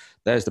 yep,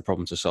 there's the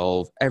problem to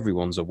solve.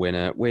 Everyone's a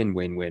winner. Win,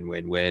 win, win,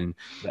 win, win.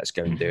 Let's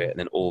go and do it. And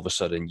then all of a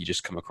sudden, you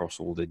just come across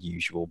all the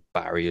usual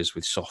barriers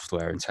with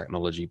software and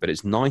technology. But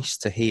it's nice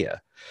to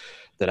hear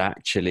that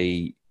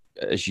actually,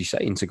 as you say,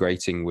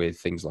 integrating with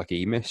things like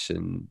EMIS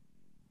and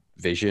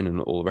Vision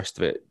and all the rest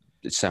of it,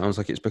 it sounds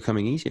like it's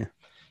becoming easier.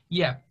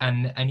 Yeah,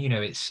 and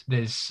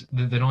there's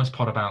the nice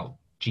part about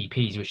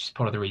GPs, which is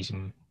part of the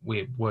reason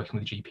we're working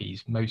with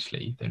GPs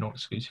mostly, though not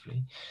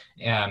exclusively,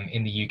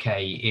 in the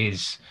UK,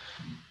 is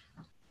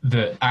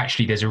that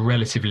actually there's a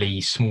relatively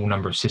small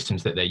number of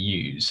systems that they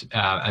use,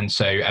 and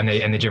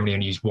they generally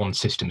only use one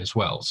system as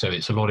well. So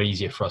it's a lot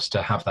easier for us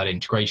to have that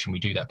integration. We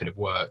do that bit of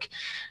work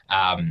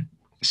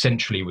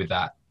centrally with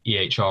that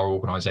EHR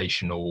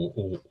organization,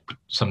 or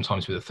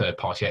sometimes with a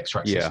third-party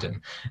extract system,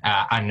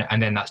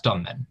 and then that's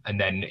done. And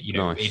then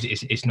nice.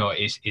 it's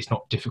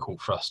not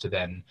difficult for us to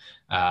then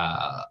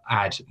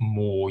add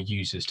more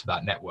users to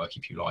that network,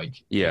 if you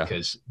like,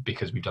 because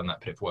we've done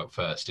that bit of work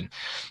first. And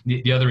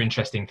the other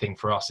interesting thing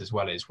for us as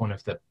well is one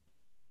of the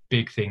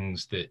big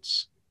things that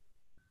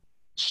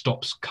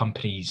stops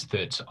companies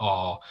that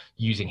are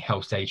using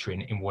health data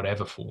in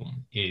whatever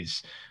form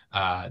is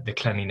the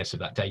cleanliness of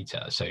that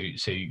data. So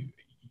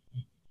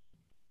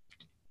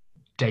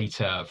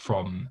data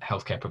from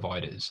healthcare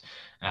providers,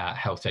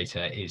 health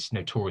data is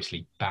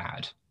notoriously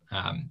bad.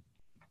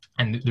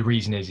 And the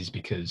reason is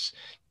because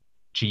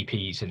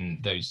GPs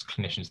and those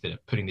clinicians that are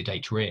putting the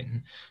data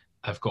in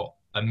have got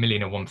a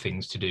million and one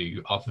things to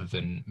do other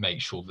than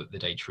make sure that the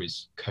data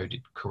is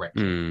coded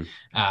correctly.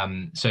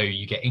 So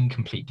you get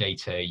incomplete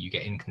data, you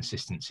get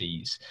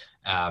inconsistencies,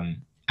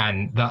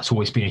 and that's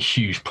always been a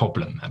huge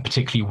problem. And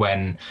particularly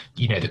when,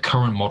 the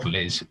current model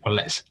is, well,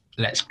 let's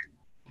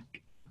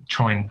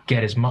try and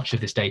get as much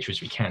of this data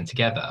as we can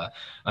together,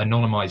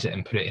 anonymize it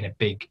and put it in a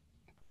big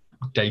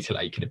data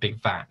lake, in a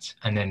big vat,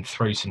 and then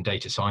throw some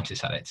data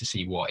scientists at it to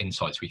see what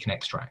insights we can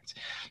extract.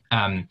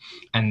 And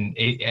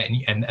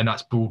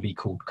that's broadly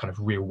called kind of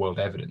real world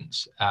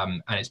evidence.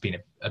 And it's been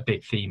a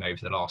big theme over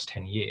the last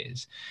 10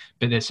 years.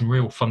 But there's some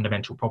real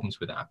fundamental problems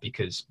with that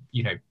because,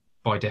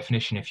 by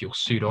definition, if you're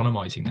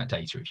pseudonymizing that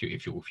data,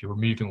 if you're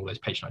removing all those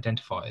patient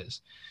identifiers,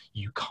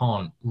 you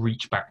can't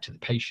reach back to the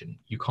patient.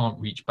 You can't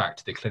reach back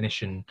to the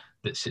clinician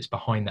that sits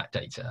behind that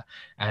data.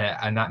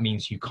 And that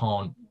means you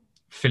can't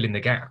fill in the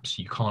gaps.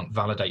 You can't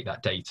validate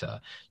that data.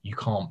 You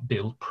can't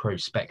build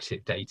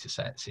prospective data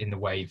sets in the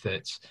way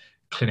that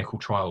clinical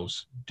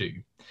trials do.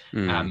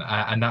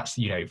 And that's,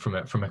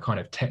 from a kind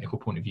of technical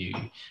point of view,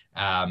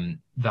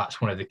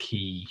 that's one of the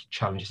key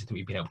challenges that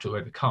we've been able to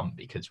overcome,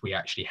 because we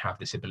actually have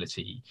this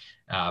ability,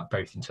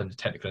 both in terms of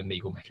technical and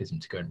legal mechanism,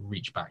 to go and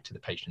reach back to the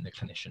patient and the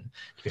clinician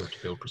to be able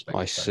to build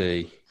perspective. I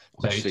see.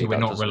 So we're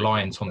not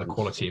reliant on the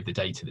quality of the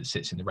data that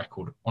sits in the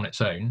record on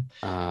its own.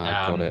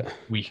 Got it.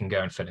 We can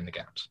go and fill in the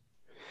gaps.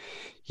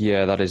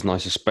 Yeah, that is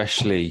nice,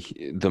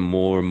 especially the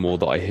more and more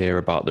that I hear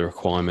about the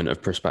requirement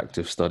of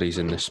prospective studies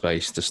in this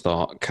space to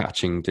start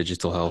catching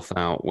digital health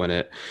out when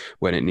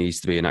it needs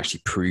to be, and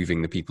actually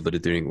proving the people that are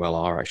doing it well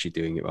are actually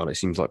doing it well. It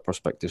seems like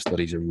prospective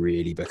studies are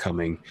really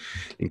becoming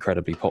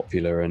incredibly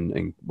popular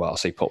and well, I'll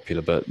say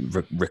popular, but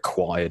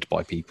required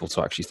by people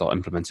to actually start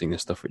implementing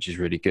this stuff, which is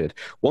really good.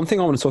 One thing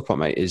I want to talk about,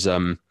 mate, is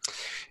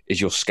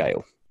your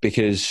scale,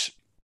 because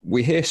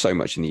we hear so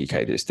much in the UK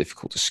that it's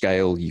difficult to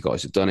scale. You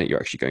guys have done it. You're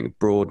actually going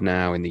abroad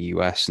now in the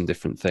US and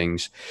different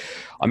things.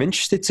 I'm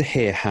interested to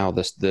hear how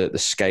the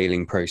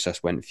scaling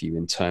process went for you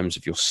in terms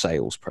of your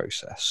sales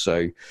process.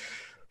 So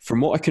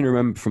from what I can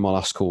remember from our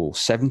last call,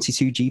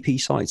 72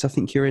 GP sites I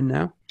think you're in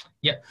now?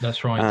 Yeah,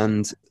 that's right.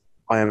 And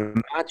I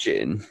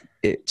imagine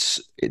it's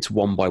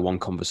one-by-one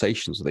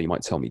conversations, although you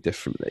might tell me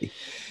differently.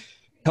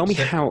 Tell me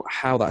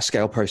how that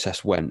scale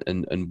process went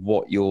and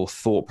what your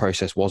thought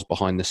process was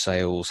behind the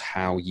sales,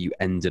 how you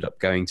ended up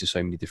going to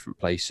so many different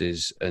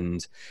places.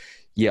 And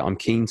yeah, I'm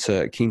keen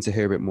to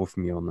hear a bit more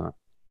from you on that.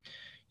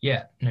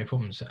 Yeah, no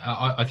problems.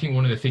 I think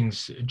one of the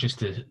things just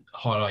to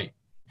highlight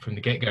from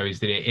the get-go is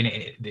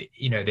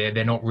that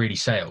they're not really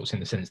sales, in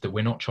the sense that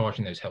we're not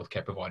charging those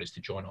healthcare providers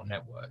to join our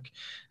network.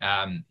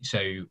 That's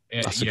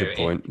a good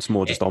point. It's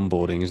more just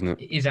onboarding, isn't it?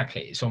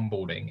 Exactly, it's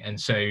onboarding, and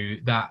so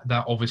that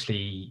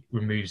obviously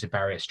removes a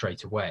barrier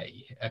straight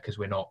away, because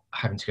we're not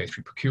having to go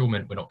through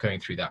procurement. We're not going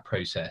through that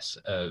process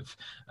of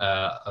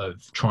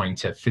trying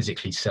to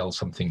physically sell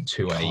something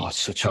to a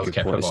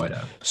healthcare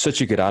provider.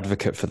 Such a good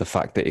advocate for the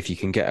fact that if you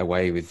can get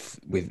away with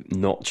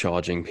not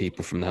charging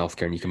people from the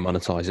healthcare and you can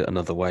monetize it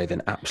another way,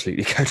 then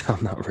absolutely go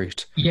down that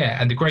route.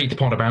 Yeah, and the great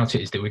part about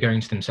it is that we're going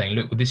to them saying,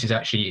 look, this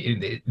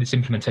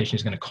implementation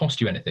is going to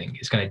cost you anything.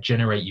 It's going to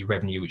generate you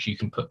revenue, which you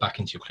can put back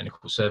into your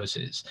clinical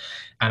services.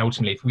 And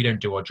ultimately, if we don't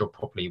do our job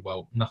properly,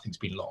 well, nothing's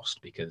been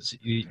lost, because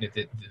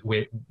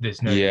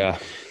there's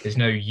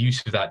no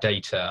use of that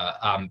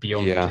data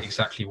beyond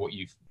exactly what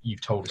you've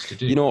told us to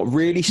do. You know what,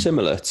 really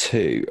similar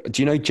to,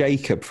 do you know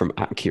Jacob from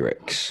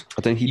Accurix?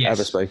 I don't think you've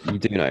ever spoken. You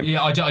do know?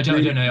 Yeah, I don't know.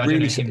 You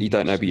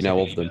don't know, but you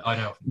know of them. I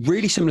know.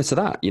 Really similar to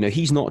that.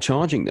 He's not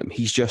charging them.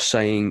 He's just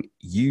saying,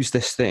 use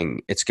this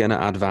thing. It's going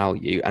to add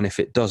value. And if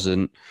it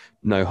doesn't,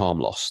 no harm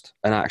lost.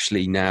 And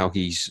actually now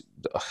I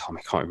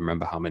can't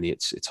remember how many,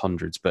 it's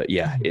hundreds, but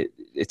yeah,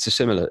 it's a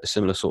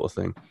similar sort of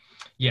thing.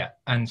 Yeah,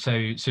 and so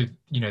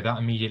that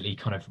immediately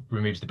kind of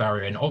removes the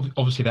barrier, and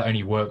obviously that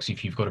only works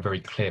if you've got a very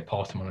clear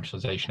path to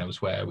monetization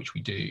elsewhere, which we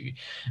do.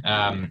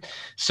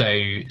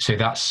 So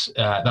that's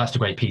the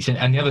great piece,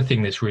 and the other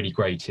thing that's really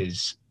great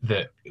is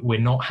that we're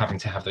not having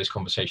to have those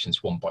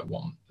conversations one by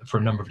one for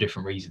a number of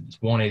different reasons.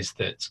 One is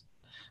that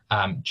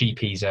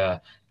GPs are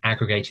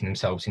aggregating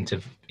themselves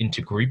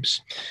into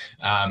groups,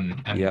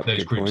 and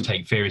those groups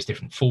take various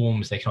different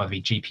forms. They can either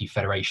be GP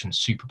federations,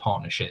 super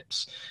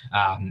partnerships,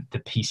 the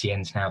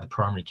PCNs now, the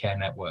primary care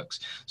networks.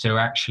 So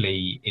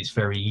actually, it's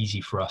very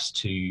easy for us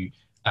to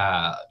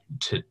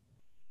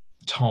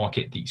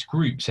target these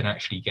groups and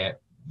actually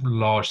get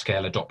large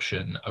scale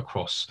adoption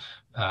across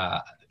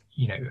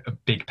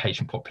big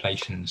patient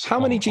populations. How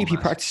many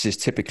GP practices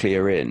typically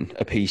are in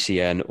a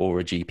PCN or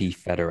a GP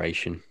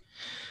federation?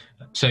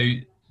 So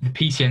the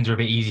PCNs are a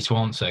bit easy to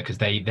answer, because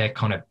they're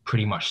kind of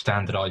pretty much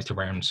standardized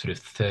around sort of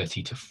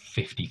 30 to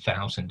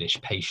 50,000-ish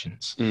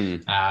patients.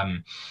 The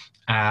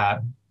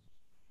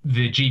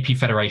GP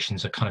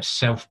federations are kind of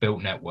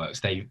self-built networks.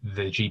 The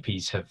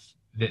GPs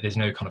there's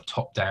no kind of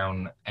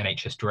top-down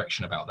NHS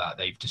direction about that.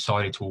 They've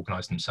decided to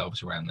organize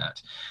themselves around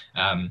that.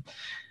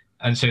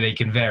 And so they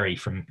can vary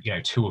from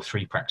 2 or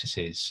 3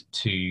 practices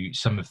to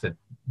some of the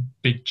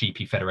big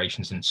GP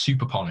federations and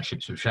super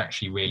partnerships, which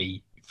actually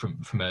really,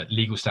 from a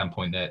legal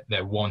standpoint,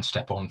 they're one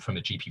step on from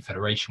a GP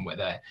federation, where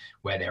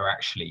they're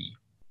actually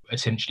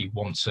essentially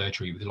one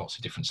surgery with lots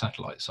of different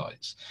satellite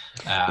sites.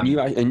 And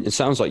it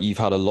sounds like you've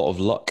had a lot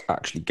of luck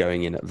actually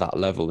going in at that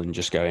level and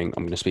just going,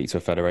 I'm going to speak to a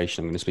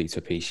federation, I'm going to speak to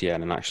a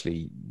PCN, and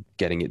actually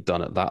getting it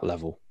done at that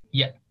level.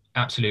 Yeah,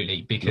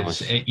 absolutely,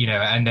 because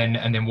and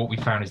then what we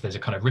found is there's a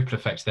kind of ripple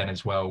effect then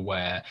as well,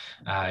 where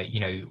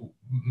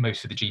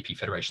most of the GP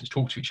federations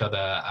talk to each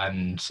other,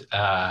 and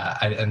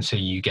so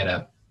you get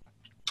a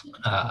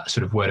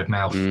sort of word of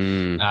mouth.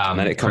 And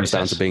then it comes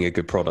down to being a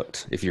good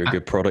product. If you're a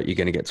good product, you're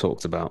going to get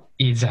talked about.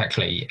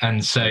 Exactly.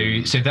 And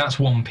so that's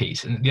one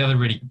piece. And the other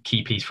really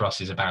key piece for us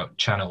is about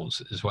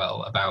channels as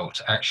well, about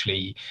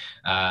actually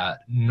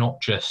not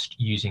just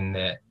using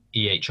the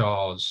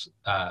EHRs,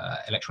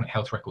 electronic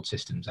health record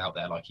systems out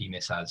there like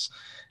EMIS as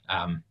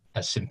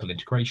simple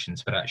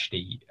integrations, but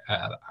actually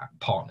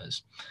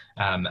partners.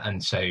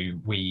 And so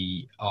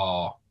we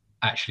are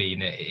actually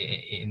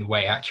in the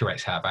way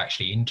Accurix have,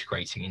 actually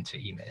integrating into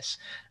EMIS,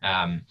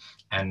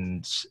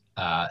 and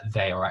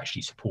they are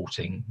actually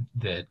supporting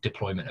the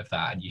deployment of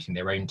that and using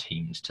their own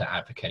teams to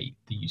advocate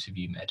the use of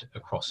uMed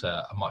across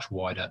a much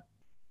wider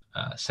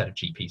set of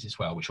GPs as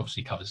well, which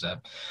obviously covers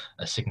a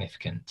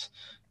significant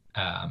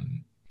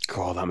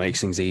God, that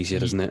makes things easier,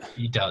 doesn't it?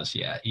 It does,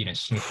 yeah.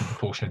 Significant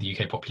proportion of the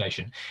UK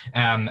population.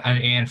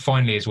 And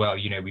finally, as well,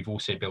 we've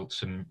also built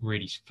some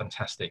really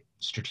fantastic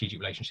strategic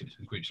relationships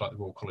with groups like the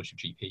Royal College of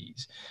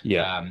GPs,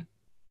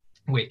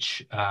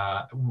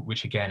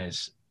 which again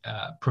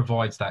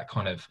provides that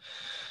kind of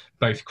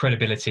both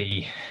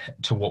credibility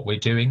to what we're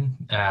doing,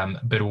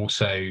 but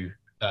also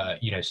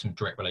some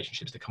direct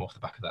relationships that come off the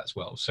back of that as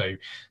well. So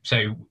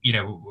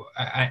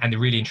and the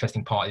really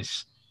interesting part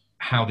is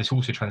how this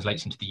also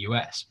translates into the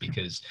US,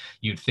 because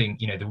you'd think,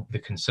 the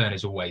concern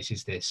is always,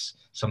 is this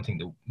something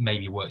that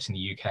maybe works in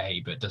the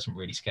UK but doesn't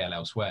really scale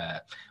elsewhere?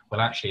 Well,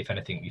 actually, if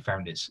anything, we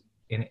found it's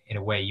in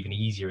a way even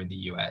easier in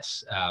the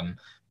US,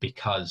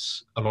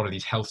 because a lot of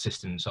these health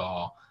systems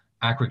are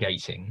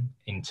aggregating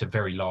into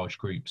very large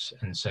groups,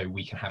 and so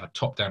we can have a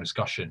top-down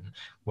discussion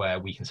where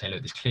we can say,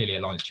 look, this clearly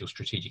aligns to your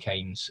strategic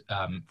aims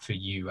for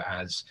you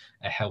as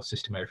a health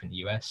system over in the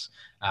US,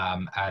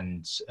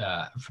 and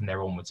from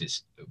there onwards,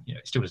 it's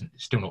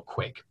still not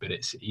quick, but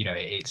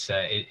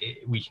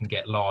we can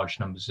get large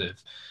numbers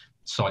of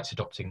sites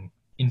adopting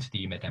into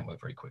the uMed network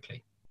very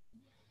quickly.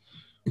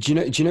 Do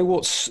you know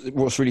what's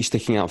really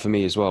sticking out for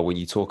me as well when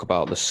you talk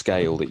about the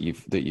scale that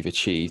you've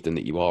achieved and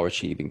that you are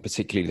achieving,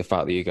 particularly the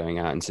fact that you're going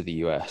out into the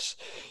US?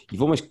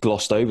 You've almost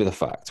glossed over the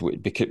fact,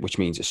 which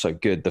means it's so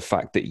good, the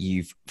fact that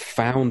you've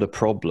found a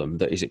problem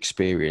that is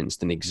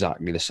experienced in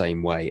exactly the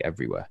same way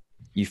everywhere.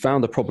 You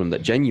found a problem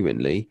that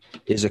genuinely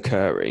is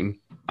occurring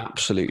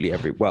absolutely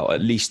well,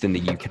 at least in the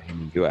UK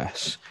and the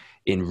US,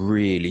 in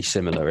really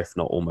similar, if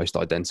not almost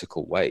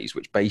identical ways,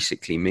 which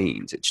basically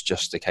means it's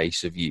just a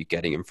case of you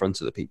getting in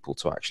front of the people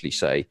to actually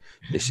say,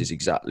 this is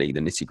exactly the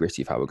nitty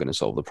gritty of how we're going to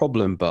solve the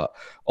problem. But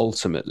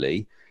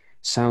ultimately,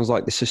 sounds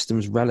like the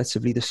system's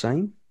relatively the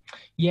same.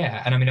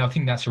 Yeah. And I mean, I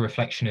think that's a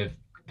reflection of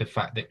the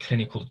fact that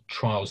clinical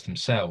trials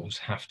themselves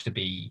have to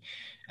be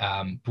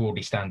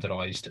broadly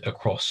standardized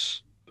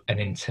across an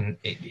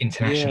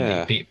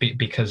internationally,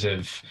 because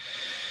of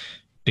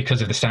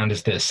the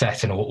standards that are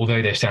set, and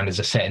although those standards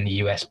are set in the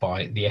US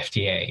by the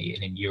FDA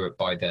and in Europe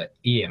by the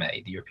EMA,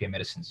 the European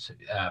Medicines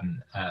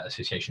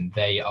Association,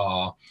 they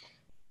are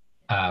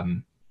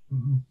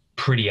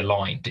pretty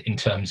aligned in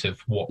terms of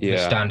what the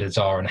standards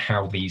are and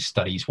how these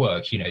studies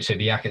work. So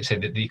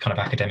the kind of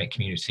academic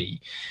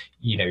community,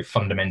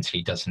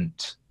 fundamentally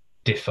doesn't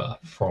differ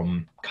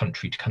from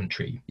country to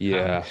country,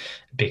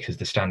 because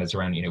the standards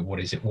around what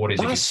is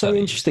that's so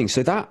interesting.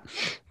 So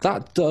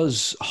that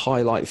does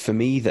highlight for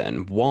me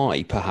then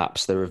why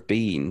perhaps there have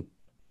been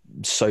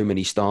so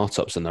many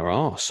startups, and there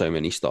are so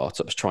many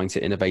startups trying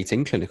to innovate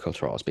in clinical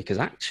trials, because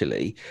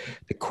actually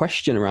the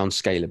question around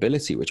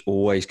scalability, which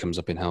always comes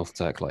up in health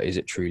tech, like, is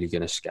it truly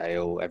going to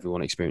scale?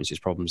 Everyone experiences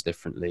problems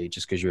differently.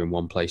 Just because you're in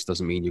one place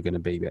doesn't mean you're going to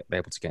be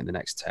able to get in the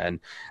next 10.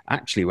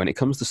 Actually, when it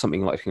comes to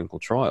something like clinical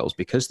trials,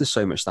 because there's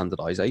so much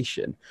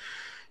standardization,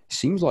 it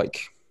seems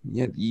like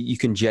you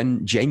can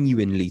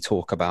genuinely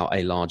talk about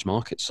a large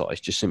market size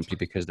just simply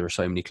because there are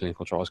so many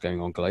clinical trials going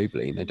on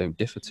globally and they don't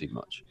differ too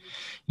much.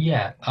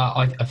 Yeah,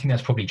 I think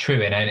that's probably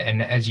true.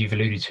 And as you've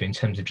alluded to, in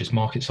terms of just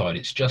market side,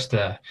 it's just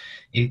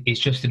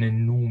an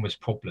enormous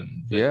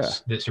problem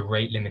that's a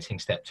rate limiting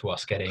step to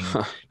us getting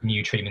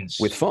new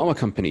treatments with pharma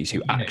companies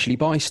who actually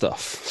buy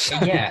stuff. So.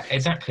 Yeah,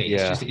 exactly.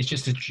 It's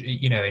just and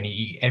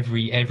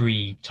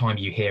every time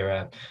you hear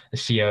a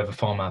CEO of a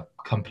pharma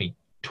company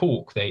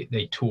talk,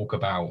 they talk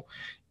about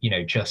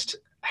just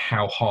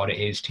how hard it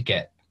is to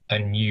get a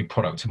new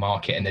product to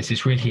market. And there's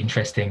this really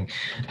interesting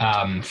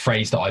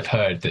phrase that I've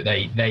heard that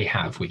they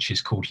have, which is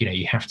called,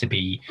 you have to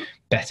be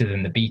better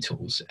than the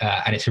Beatles.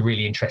 And it's a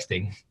really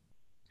interesting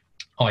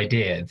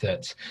idea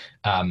that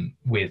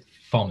with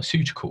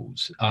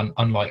pharmaceuticals,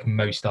 unlike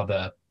most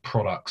other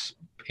products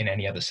in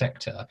any other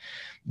sector,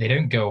 they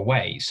don't go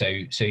away.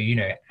 So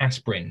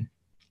aspirin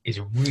is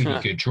a really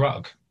good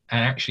drug.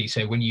 And actually,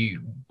 so when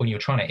you're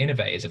trying to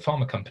innovate as a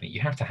pharma company,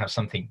 you have to have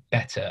something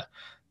better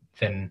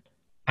than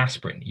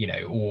aspirin,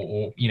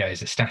 or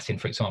as a statin,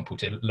 for example,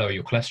 to lower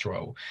your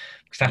cholesterol.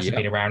 Statins have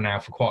been around now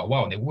for quite a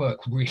while, and they work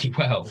really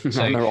well.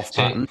 So, and they're off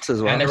patent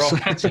as well. And they're off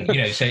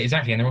patent, so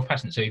exactly, and they're off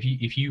patent. So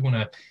if you want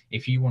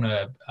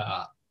to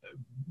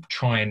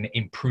try and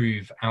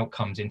improve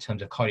outcomes in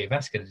terms of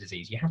cardiovascular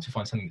disease, you have to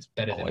find something that's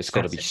better than it's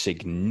got to be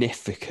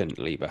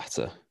significantly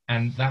better.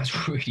 And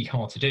that's really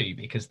hard to do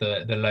because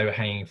the lower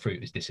hanging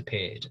fruit has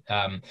disappeared.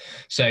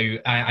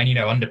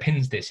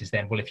 Underpins this is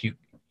then, well, if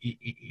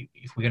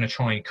we're going to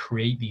try and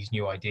create these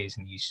new ideas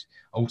and these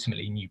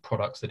ultimately new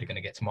products that are going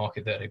to get to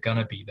market that are going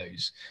to be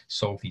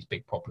solve these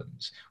big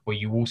problems, where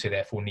you also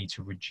therefore need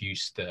to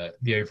reduce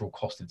the overall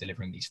cost of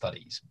delivering these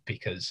studies,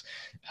 because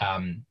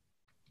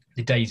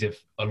the days of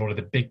a lot of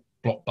the big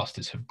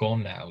blockbusters have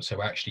gone now.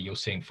 So actually you're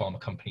seeing pharma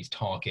companies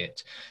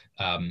target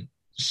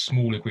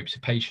smaller groups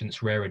of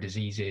patients, rarer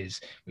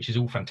diseases, which is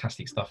all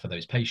fantastic stuff for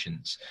those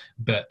patients.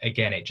 But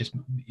again, it just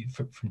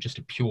from just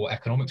a pure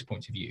economics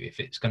point of view, if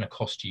it's going to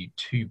cost you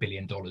 $2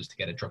 billion to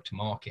get a drug to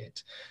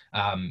market,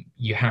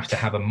 you have to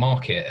have a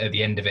market at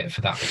the end of it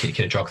for that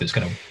particular drug that's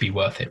going to be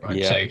worth it,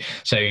 right?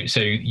 So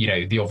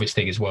the obvious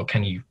thing is, well,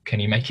 can you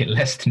make it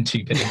less than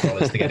 $2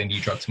 billion to get a new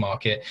drug to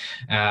market?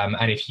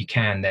 And if you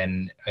can,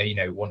 then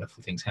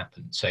wonderful things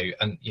happen. So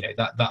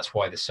that's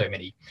why there's so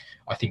many,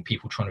 I think,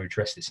 people trying to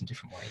address this in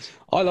different ways.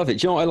 I love it.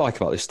 Do you know what I like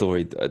about this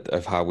story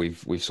of how we've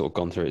sort of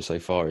gone through it so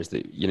far is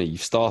that,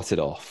 you've started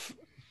off,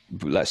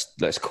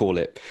 let's call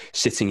it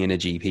sitting in a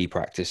GP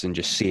practice and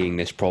just seeing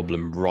this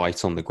problem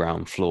right on the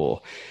ground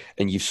floor.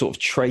 And you've sort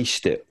of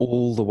traced it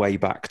all the way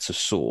back to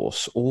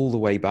source, all the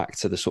way back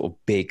to the sort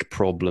of big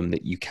problem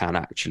that you can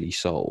actually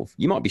solve.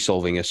 You might be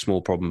solving a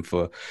small problem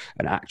for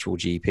an actual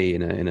GP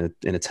in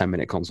a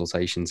 10-minute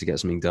consultation to get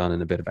something done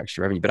and a bit of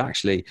extra revenue. But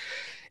actually,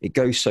 it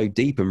goes so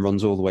deep and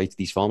runs all the way to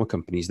these pharma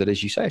companies that,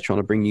 as you say, are trying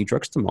to bring new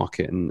drugs to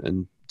market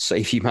and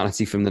save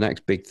humanity from the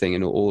next big thing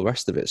and all the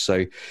rest of it.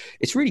 So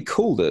it's really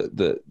cool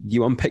that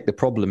you unpicked the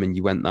problem and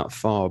you went that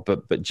far,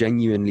 but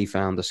genuinely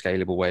found a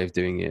scalable way of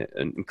doing it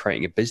and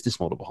creating a business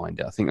model behind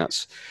it. I think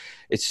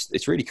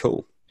it's really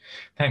cool.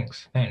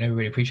 Thanks. I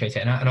really appreciate it.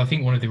 And I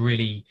think one of the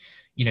really,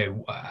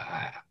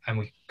 and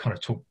we kind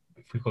of talk,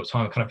 if we've got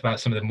time, kind of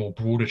about some of the more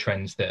broader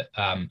trends that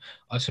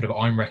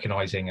I'm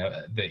recognizing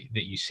that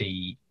you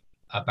see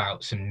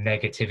about some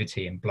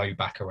negativity and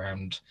blowback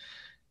around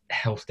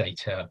health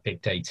data,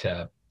 big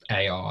data,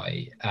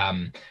 AI.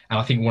 And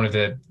I think one of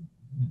the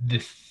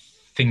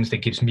things that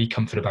gives me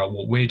comfort about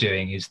what we're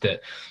doing is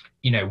that,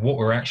 what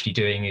we're actually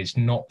doing is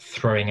not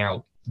throwing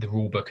out the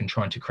rule book and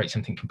trying to create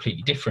something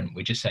completely different.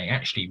 We're just saying,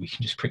 actually, we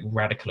can just create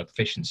radical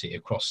efficiency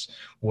across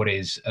what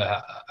is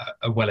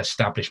a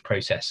well-established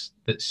process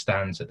that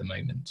stands at the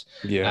moment.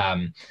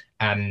 Yeah.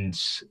 And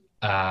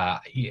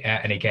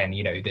again,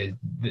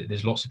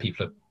 there's lots of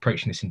people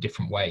approaching this in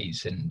different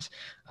ways. And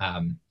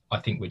I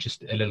think we're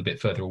just a little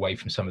bit further away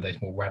from some of those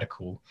more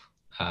radical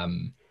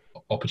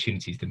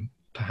opportunities than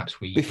perhaps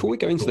before we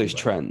go into those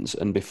trends,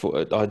 and before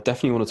I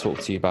definitely want to talk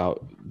to you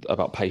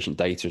about patient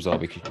data as well,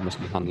 because you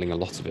must be handling a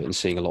lot of it and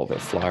seeing a lot of it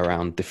fly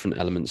around different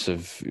elements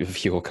of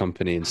your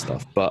company and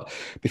stuff. But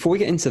before we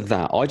get into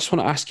that, I just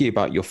want to ask you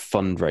about your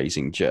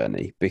fundraising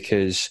journey,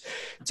 because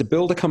to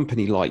build a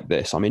company like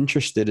this, I'm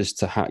interested as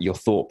to how your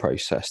thought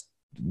process,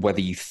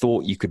 whether you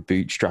thought you could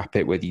bootstrap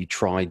it, whether you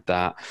tried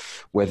that,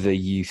 whether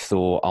you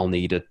thought I'll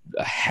need a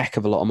heck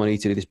of a lot of money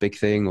to do this big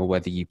thing, or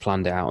whether you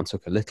planned it out and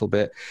took a little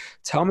bit.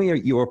 Tell me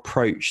your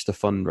approach to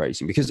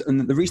fundraising, because,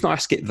 and the reason I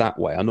ask it that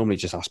way, I normally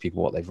just ask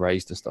people what they've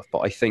raised and stuff, but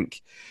I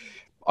think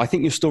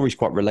your story is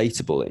quite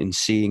relatable in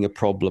seeing a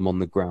problem on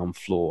the ground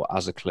floor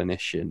as a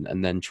clinician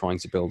and then trying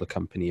to build a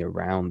company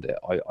around it.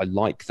 I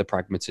like the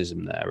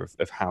pragmatism there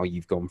of how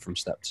you've gone from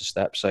step to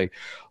step. So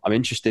I'm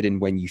interested in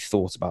when you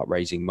thought about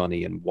raising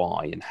money and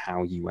why and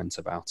how you went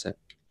about it.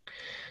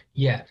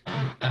 Yeah,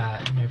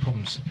 no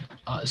problems.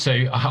 So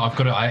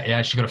I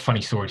actually got a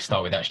funny story to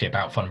start with, actually,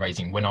 about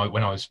fundraising. When I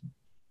was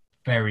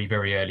very,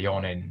 very early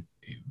on in,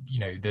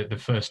 the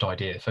first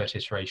idea, the first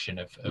iteration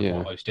of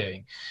what I was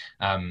doing,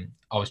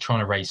 I was trying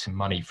to raise some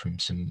money from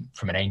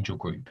an angel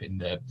group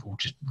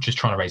just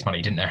trying to raise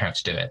money. Didn't know how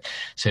to do it,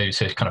 so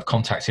kind of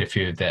contacted a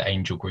few of the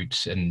angel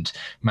groups and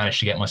managed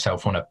to get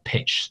myself on a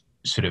pitch,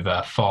 sort of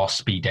a fast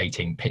speed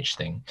dating pitch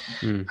thing.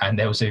 And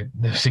there was a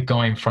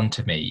guy in front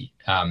of me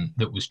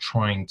that was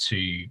trying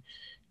to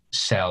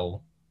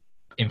sell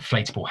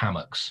inflatable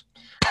hammocks.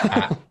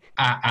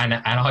 And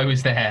I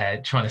was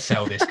there trying to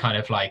sell this kind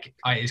of like,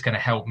 it's going to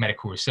help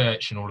medical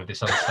research and all of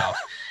this other stuff,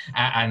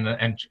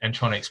 and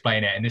trying to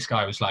explain it. And this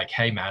guy was like,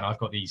 "Hey man, I've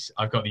got these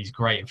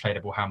great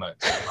inflatable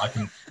hammocks.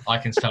 I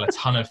can sell a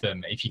ton of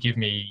them. If you give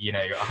me,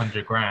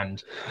 $100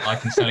 grand, I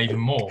can sell even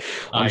more.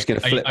 I'm just going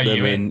to flip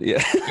them in.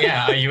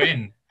 Yeah, are you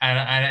in?"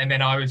 And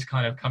then I was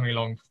kind of coming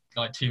along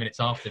like 2 minutes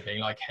after, being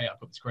like, "Hey, I've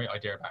got this great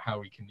idea about how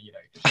we can,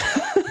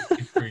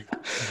 improve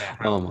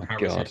how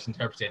research is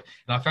interpreted."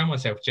 And I found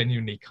myself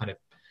genuinely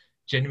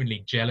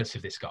jealous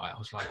of this guy. I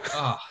was like,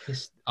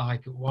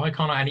 why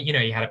can't I? And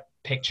he had a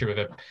picture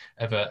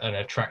of an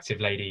attractive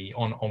lady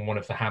on one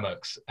of the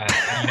hammocks,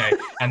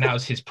 and that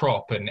was his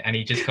prop, and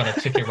he just kind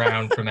of took it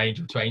around from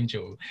angel to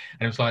angel,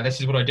 and it was like, this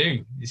is what I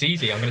do. It's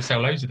easy. I'm going to sell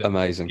loads of them.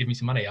 Amazing. Give me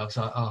some money. I was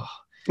like,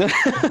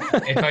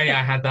 if only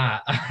I had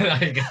that.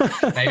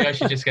 Maybe I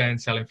should just go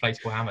and sell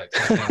inflatable hammocks.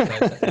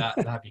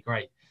 That'd be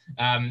great.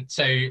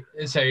 So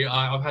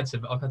I've had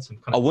some kind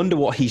of. I wonder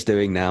what he's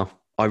doing now.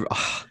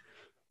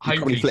 He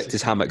probably flipped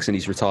his hammocks and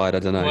he's retired. I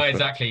don't know. Well,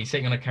 exactly. He's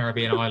sitting on a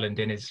Caribbean island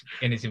in his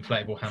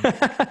inflatable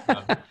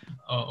hammock,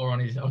 or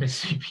on his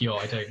super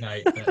yacht. I don't know.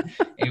 But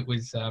it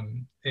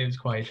was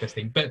quite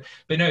interesting. But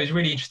no, it was a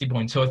really interesting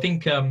point. So I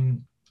think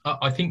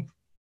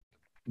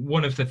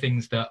one of the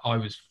things that I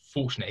was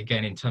fortunate,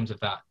 again, in terms of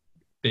that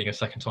being a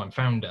second-time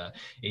founder,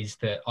 is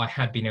that I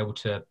had been able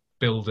to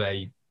build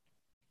a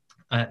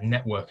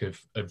network of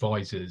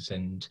advisors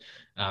and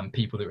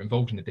people that were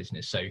involved in the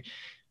business. So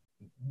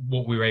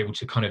what we were able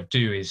to kind of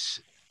do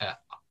is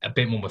a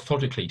bit more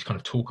methodically to kind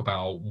of talk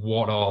about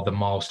what are the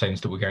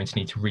milestones that we're going to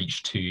need to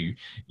reach to,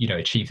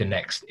 achieve the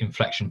next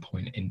inflection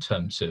point in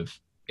terms of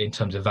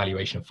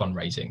valuation of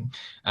fundraising.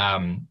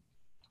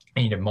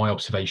 My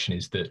observation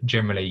is that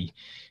generally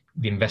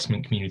the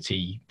investment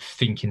community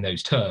think in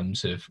those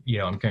terms of,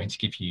 I'm going to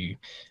give you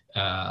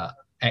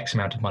X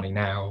amount of money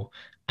now.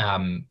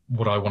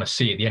 What I want to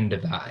see at the end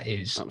of that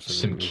is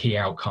some key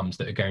outcomes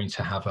that are going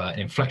to have an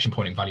inflection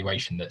point in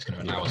valuation that's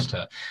going to allow us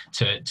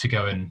to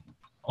go and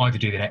either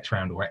do the next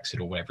round or exit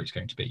or whatever it's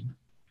going to be.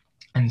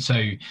 And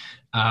so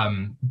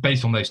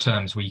based on those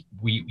terms, we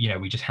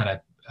just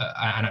had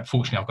and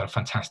unfortunately I've got a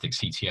fantastic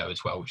CTO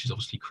as well, which is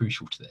obviously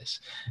crucial to this.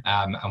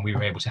 And we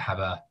were able to have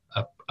a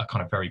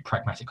kind of very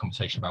pragmatic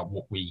conversation about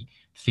what we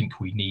think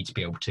we need to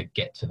be able to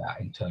get to that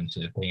in terms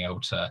of being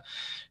able to,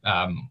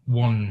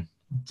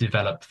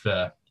 develop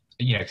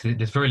because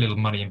there's very little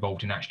money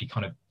involved in actually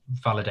kind of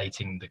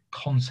validating the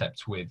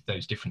concept with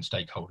those different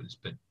stakeholders,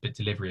 but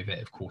delivery of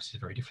it, of course, is a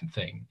very different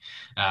thing.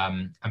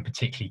 And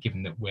particularly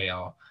given that we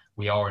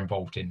are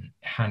involved in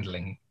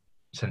handling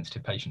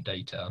sensitive patient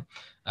data,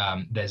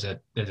 there's a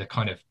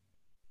kind of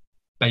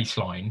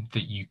baseline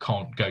that you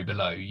can't go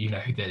below. You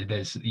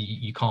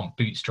can't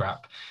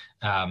bootstrap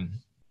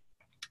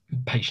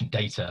patient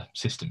data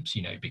systems,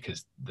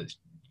 because there's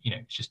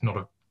it's just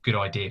not good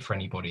idea for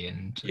anybody,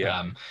 and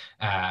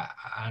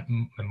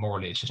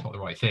morally it's just not the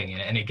right thing.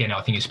 And again,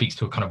 I think it speaks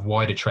to a kind of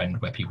wider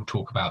trend where people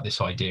talk about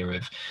this idea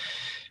of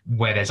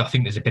where I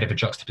think there's a bit of a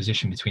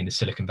juxtaposition between the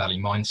Silicon Valley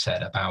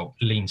mindset about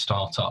lean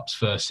startups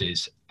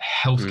versus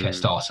healthcare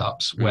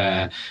startups,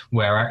 where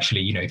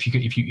actually, you know,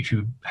 if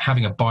you're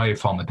having a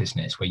biopharma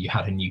business where you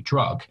had a new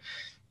drug,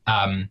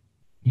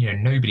 you know,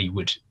 nobody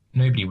would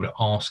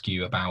ask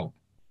you about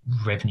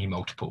revenue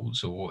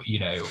multiples, or you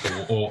know,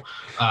 or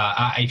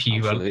if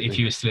you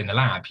were still in the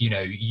lab, you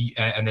know,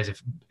 and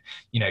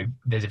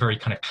there's a very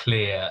kind of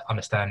clear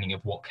understanding of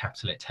what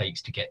capital it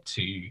takes to get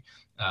to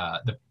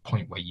the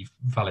point where you've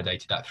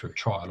validated that through a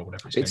trial or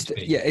whatever it's going to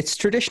be. Yeah, it's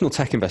traditional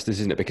tech investors,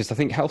 isn't it? Because I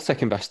think health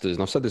tech investors,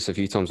 and I've said this a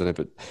few times on it,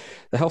 but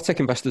the health tech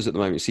investors at the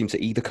moment seem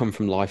to either come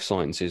from life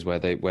sciences where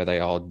they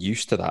are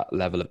used to that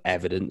level of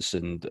evidence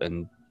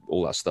and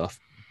all that stuff.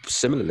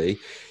 Similarly,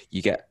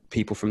 you get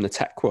people from the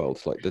tech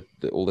world, like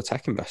all the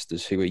tech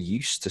investors who are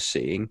used to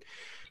seeing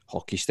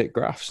hockey stick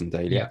graphs and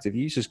daily active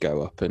users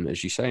go up, and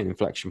as you say, an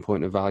inflection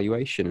point of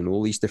valuation and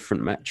all these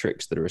different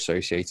metrics that are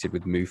associated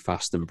with move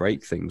fast and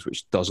break things,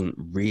 which doesn't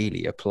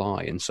really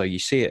apply. And so you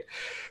see it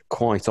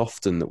quite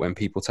often that when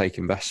people take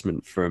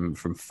investment from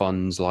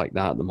funds like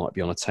that might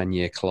be on a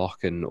 10-year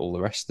clock and all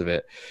the rest of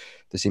it,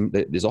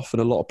 there's often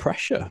a lot of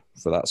pressure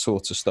for that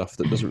sort of stuff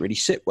that doesn't really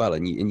sit well,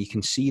 and you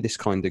can see this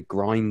kind of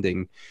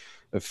grinding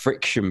of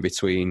friction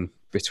between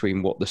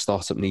what the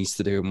startup needs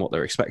to do and what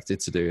they're expected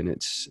to do, and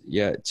it's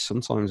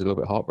sometimes a little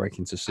bit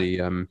heartbreaking to see.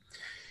 And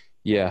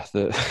I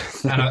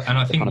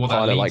think what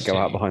that leads go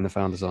out behind the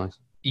founder's eyes.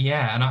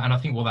 Yeah, and I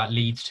think what that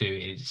leads to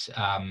is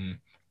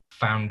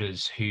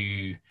founders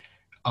who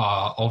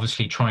are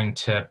obviously trying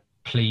to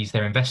please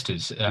their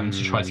investors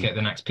to try to get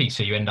the next piece.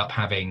 So you end up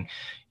having,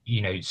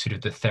 you know, sort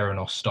of the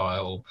Theranos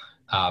style,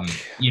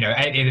 you know,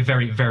 at the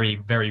very, very,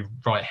 very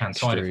right hand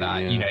side of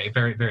that, you know,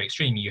 very, very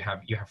extreme. You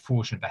have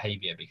fraudulent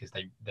behavior because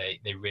they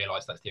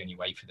realize that's the only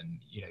way for them,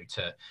 you know,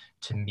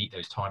 to meet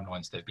those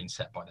timelines that have been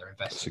set by their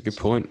investors. That's a good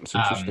point. It's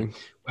interesting.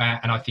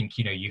 And I think,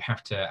 you know, you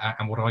have to,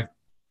 and what I've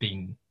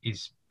been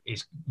is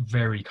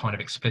very kind of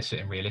explicit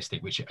and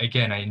realistic, which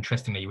again,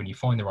 interestingly, when you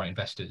find the right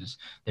investors,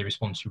 they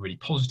respond to you really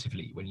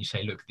positively when you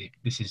say, look,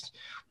 this is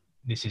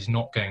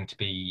not going to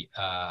be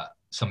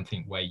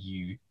something where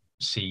you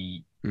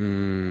see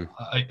a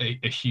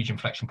huge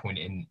inflection point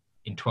in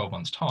 12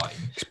 months time.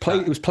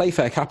 It was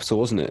Playfair Capital,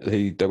 wasn't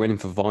it? They went in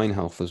for Vine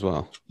Health as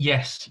well.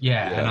 Yes.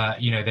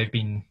 And you know, they've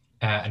been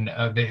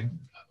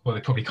well,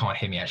 they probably can't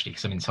hear me actually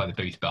because I'm inside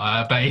the booth,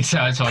 but it's, so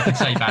I can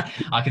say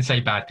I can say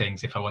bad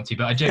things if I want to,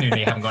 but I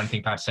genuinely haven't got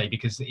anything bad to say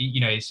because,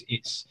 you know,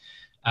 it's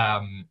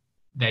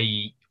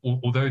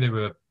although they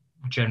were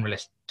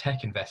generalist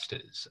tech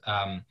investors,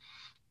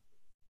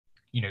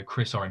 you know,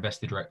 Chris, our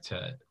investor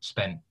director,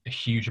 spent a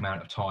huge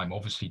amount of time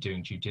obviously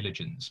doing due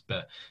diligence,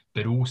 but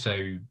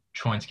also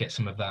trying to get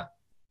some of that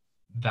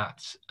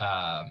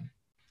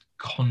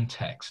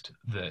context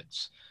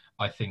that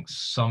I think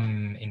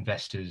some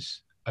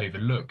investors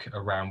overlook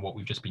around what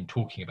we've just been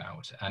talking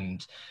about,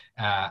 and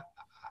the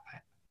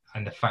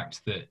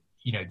fact that,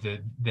 you know,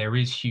 there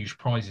is huge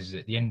prizes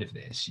at the end of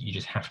this. You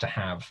just have to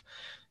have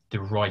the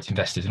right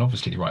investors and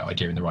obviously the right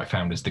idea and the right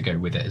founders to go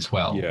with it as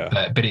well.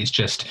 But it's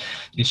just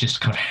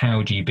kind of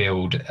how do you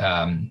build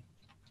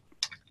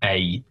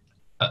a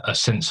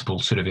sensible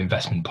sort of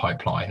investment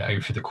pipeline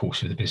over the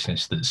course of the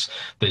business that's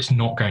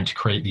not going to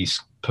create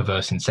these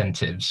perverse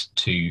incentives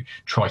to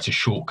try to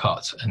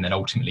shortcut and then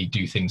ultimately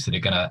do things that are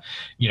going to,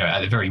 you know, at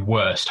the very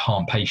worst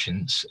harm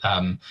patients,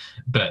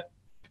 but,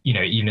 you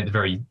know, even at the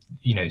very,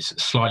 you know,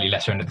 slightly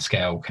lesser end of the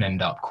scale can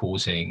end up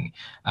causing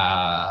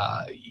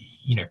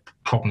you know,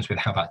 problems with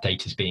how that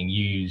data is being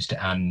used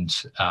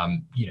and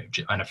you know,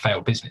 and a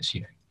failed business,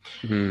 you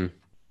know.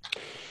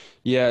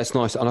 Yeah, it's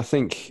nice. And I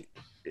think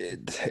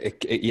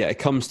it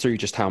comes through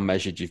just how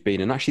measured you've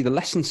been. And actually the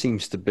lesson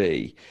seems to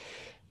be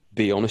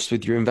honest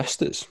with your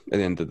investors at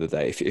the end of the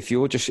day. If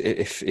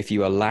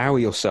you allow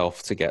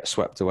yourself to get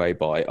swept away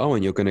by,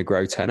 and you're going to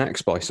grow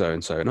 10x by so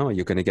and so, and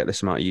you're going to get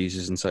this amount of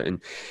users and so,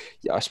 and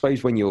I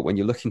suppose when you're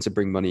looking to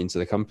bring money into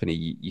the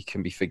company, you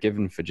can be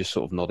forgiven for just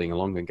sort of nodding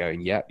along and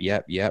going, yep,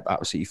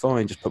 absolutely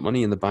fine, just put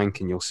money in the bank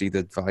and you'll see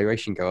the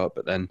valuation go up.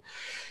 But then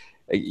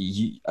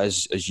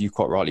as you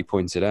quite rightly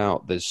pointed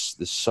out, there's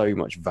so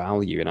much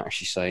value in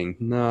actually saying,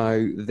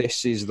 no,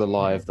 this is the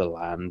lie of the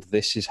land,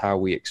 this is how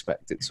we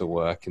expect it to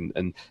work,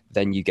 and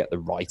then you get the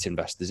right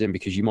investors in,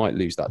 because you might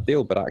lose that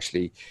deal, but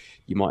actually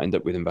you might end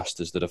up with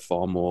investors that are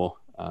far more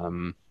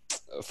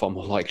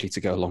likely to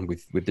go along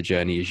with the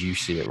journey as you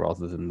see it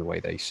rather than the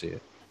way they see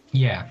it.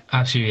 Yeah,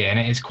 absolutely. And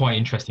it's quite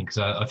interesting because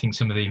I think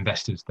some of the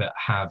investors that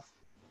have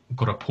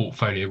got a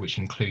portfolio which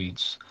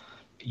includes,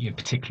 you know,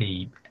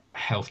 particularly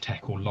health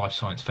tech or life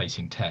science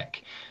facing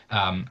tech,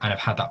 and have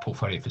had that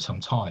portfolio for some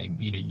time,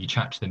 you know, you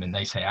chat to them and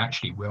they say,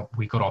 actually,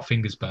 we got our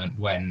fingers burnt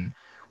when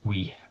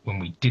we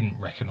didn't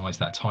recognize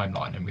that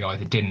timeline, and we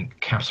either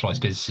didn't capitalize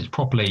businesses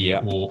properly,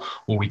 or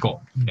we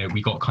got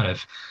kind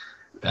of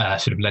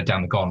sort of led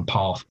down the garden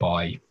path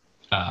by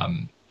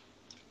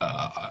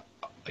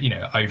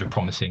over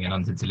promising and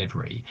under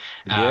delivery.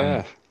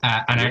 Yeah.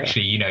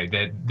 Actually,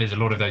 there's a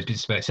lot of those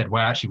businesses where they said,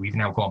 well, actually, we've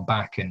now gone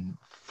back, and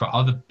for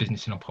other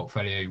business in our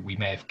portfolio, we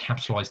may have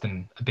capitalized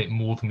them a bit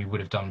more than we would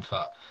have done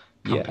for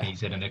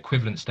companies at an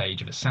equivalent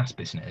stage of a SaaS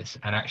business,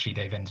 and actually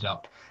they've ended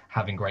up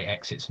having great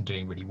exits and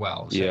doing really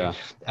well. So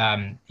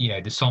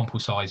the sample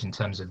size in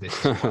terms of this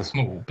is quite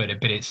small, but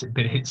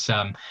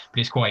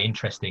it's quite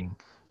interesting.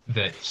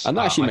 And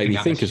that actually made me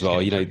think as well,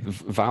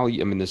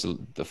 value. I mean, there's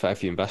a fair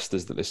few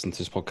investors that listen to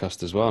this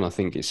podcast as well, and I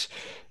think it's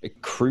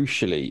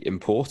crucially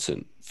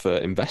important for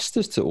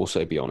investors to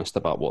also be honest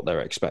about what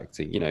they're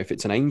expecting. If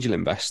it's an angel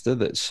investor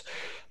that's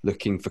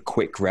looking for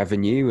quick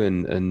revenue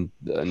and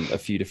a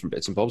few different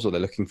bits and bobs, or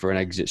they're looking for an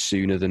exit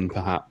sooner than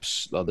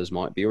perhaps others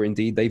might be, or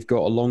indeed they've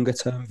got a longer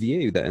term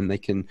view and they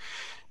can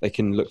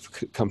look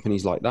for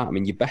companies like that. I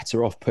mean, you're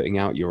better off putting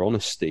out your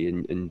honesty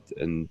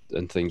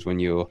and things when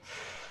you're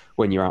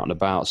out and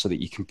about, so that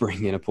you can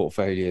bring in a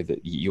portfolio that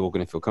you're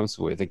going to feel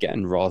comfortable with,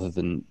 again, rather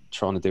than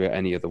trying to do it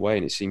any other way.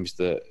 And it seems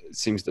that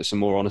some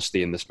more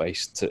honesty in the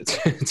space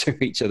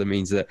to each other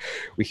means that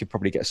we could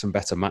probably get some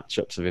better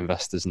matchups of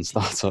investors and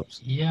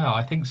startups. Yeah,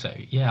 I think so.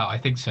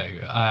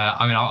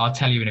 I mean, I'll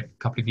tell you in a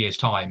couple of years'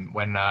 time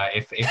when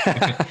if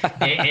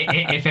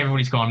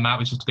everybody's gone, Matt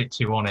was just a bit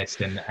too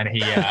honest, and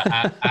he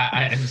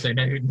and so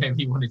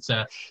nobody wanted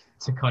to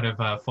kind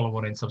of follow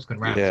on in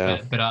subsequent rounds.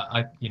 Yeah. But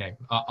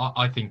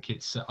I think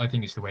it's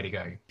the way to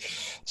go.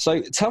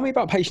 So tell me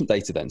about patient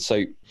data then.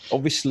 So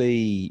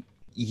obviously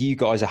you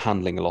guys are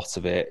handling a lot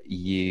of it.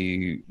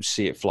 You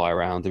see it fly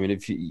around. I mean,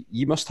 if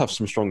you must have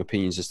some strong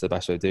opinions as to the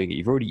best way of doing it.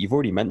 You've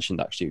already mentioned,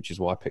 actually, which is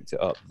why I picked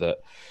it up, that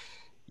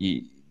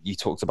you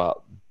talked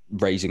about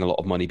raising a lot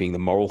of money being the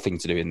moral thing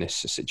to do in this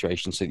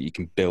situation, so that you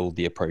can build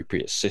the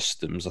appropriate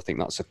systems. I think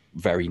that's a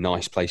very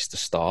nice place to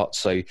start.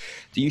 So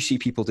do you see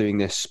people doing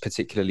this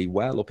particularly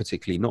well or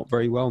particularly not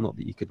very well? Not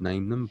that you could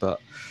name them, but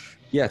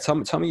yeah, tell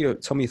me your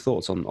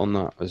thoughts on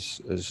that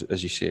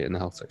as you see it in the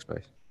health tech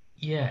space.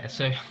 Yeah,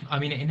 so I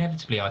mean,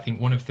 inevitably, I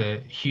think one of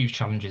the huge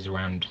challenges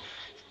around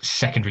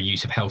secondary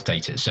use of health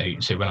data.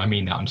 So when I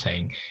mean that, I'm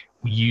saying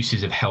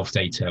uses of health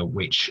data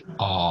which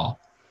are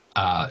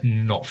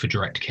not for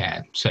direct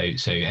care. So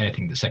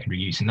anything that's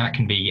secondary use, and that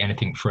can be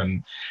anything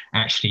from,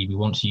 actually, we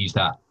want to use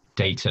that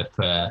data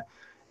for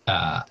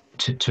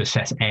to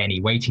assess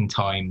A&E waiting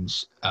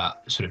times,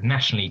 sort of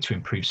nationally, to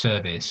improve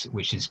service,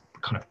 which is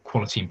kind of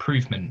quality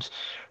improvement,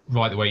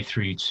 right the way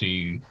through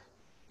to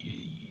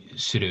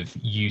sort of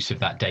use of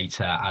that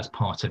data as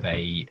part of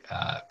a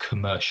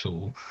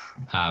commercial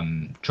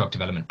drug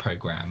development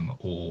program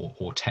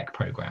or tech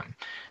program.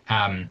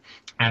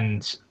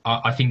 And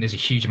I think there's a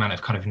huge amount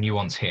of kind of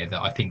nuance here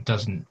that I think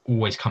doesn't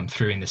always come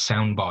through in the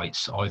sound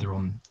bites, either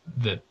on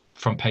the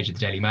front page of the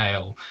Daily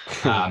Mail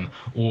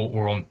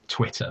or on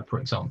Twitter, for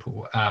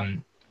example.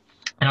 And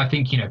I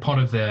think, part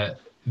of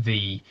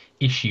the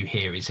issue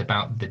here is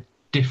about the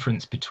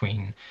difference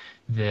between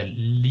the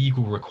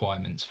legal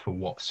requirements for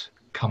what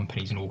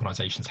companies and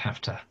organizations have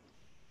to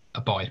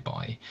abide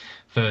by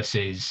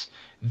versus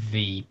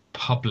the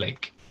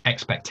public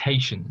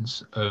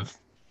expectations of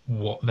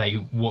what they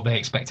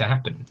expect to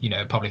happen,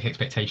 public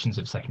expectations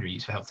of secondary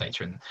use for health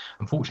data. And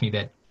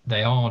unfortunately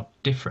they are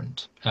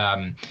different,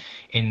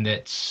 in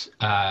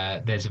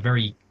that there's a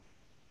very,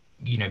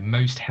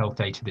 most health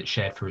data that's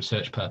shared for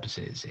research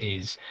purposes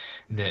is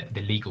the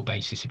legal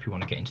basis, if you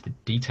want to get into the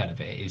detail of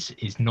it,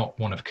 is not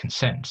one of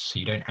consent. So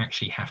you don't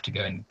actually have to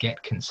go and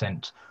get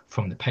consent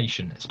from the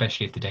patient,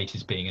 especially if the data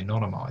is being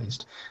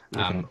anonymized,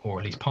 or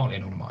at least partly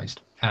anonymized.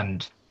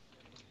 And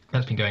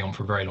that's been going on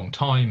for a very long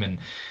time. And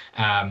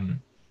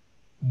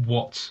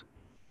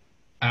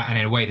and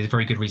in a way, there's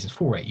very good reasons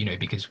for it,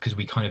 because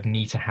we kind of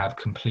need to have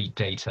complete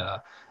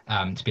data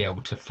to be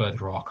able to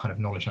further our kind of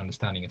knowledge and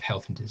understanding of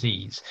health and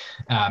disease.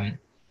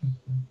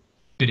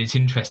 But it's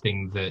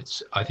interesting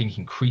that I think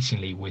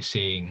increasingly we're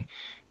seeing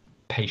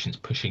patients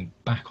pushing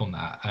back on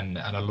that, and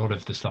a lot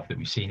of the stuff that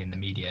we've seen in the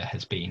media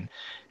has been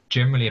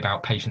generally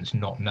about patients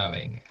not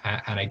knowing.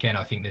 And again,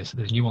 I think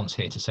there's nuance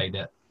here to say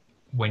that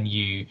when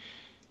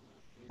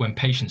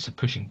patients are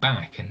pushing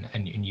back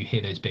and you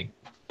hear those big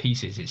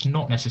pieces, it's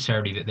not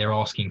necessarily that they're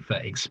asking for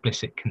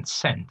explicit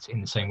consent in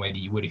the same way that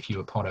you would if you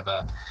were part of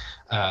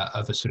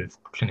a sort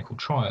of clinical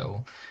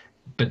trial,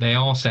 but they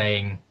are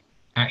saying,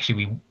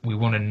 actually, we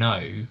want to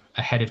know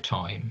ahead of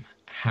time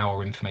how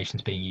our information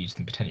is being used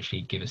and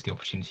potentially give us the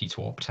opportunity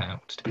to opt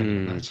out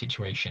depending on that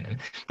situation. And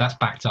that's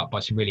backed up by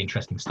some really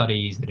interesting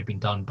studies that have been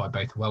done by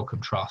both the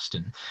Wellcome Trust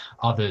and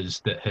others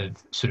that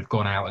have sort of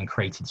gone out and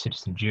created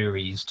citizen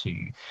juries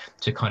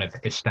to kind of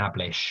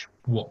establish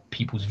what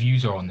people's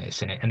views are on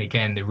this. And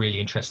again, the really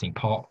interesting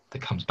part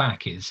that comes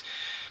back is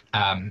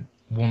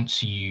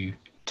once you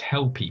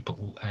tell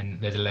people,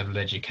 and there's a level of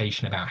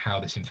education about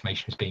how this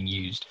information is being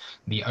used,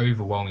 the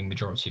overwhelming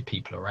majority of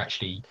people are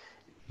actually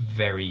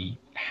very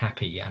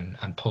happy and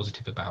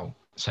positive about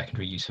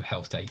secondary use of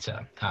health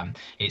data.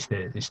 It's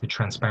the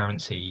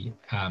transparency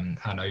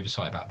and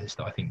oversight about this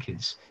that I think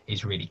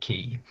is really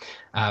key.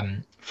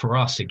 For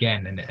us,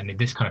 again, and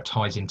this kind of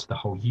ties into the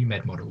whole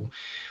uMed model,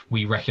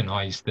 we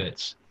recognise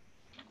that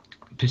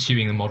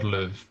pursuing the model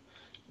of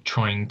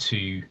trying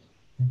to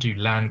do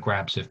land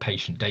grabs of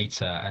patient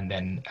data and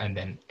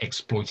then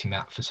exploiting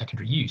that for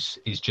secondary use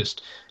is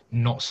just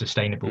not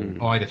sustainable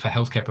either for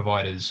healthcare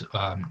providers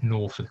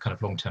nor for the kind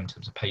of long-term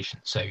terms of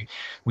patients. So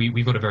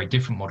we've got a very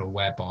different model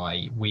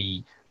whereby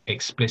we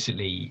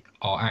explicitly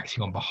are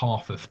acting on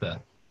behalf of the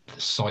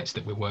sites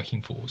that we're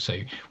working for. So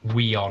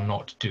we are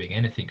not doing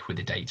anything with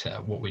the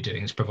data. What we're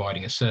doing is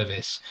providing a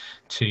service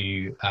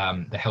to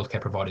the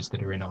healthcare providers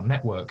that are in our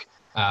network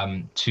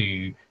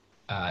to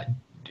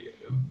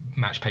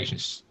match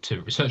patients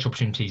to research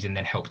opportunities and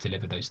then help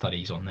deliver those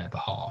studies on their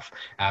behalf.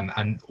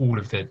 And all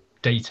of the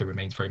data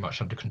remains very much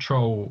under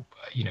control,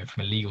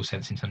 from a legal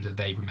sense, in terms of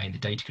they remain the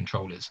data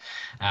controllers.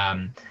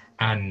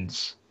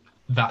 And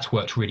that's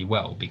worked really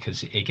well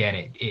because,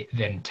 again, it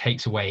then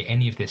takes away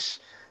any of this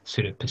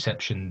sort of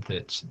perception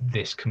that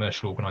this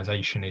commercial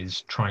organization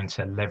is trying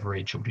to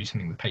leverage or do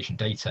something with patient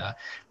data.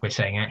 We're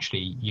saying,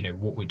 actually,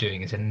 what we're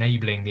doing is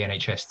enabling the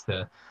NHS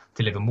to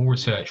deliver more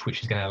research,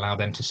 which is going to allow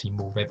them to see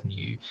more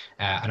revenue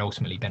and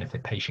ultimately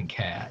benefit patient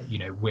care.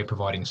 We're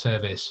providing a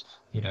service.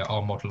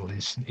 Our model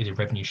is a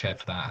revenue share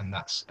for that,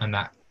 and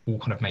that all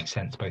kind of makes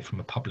sense both from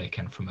a public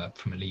and from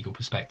a legal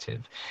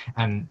perspective.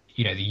 And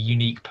the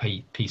unique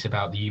piece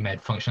about the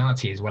uMed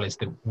functionality as well is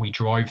that we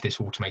drive this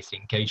automated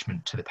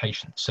engagement to the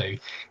patient. So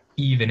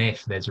even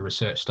if there's a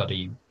research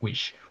study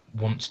which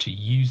wants to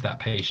use that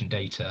patient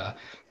data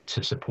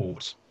to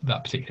support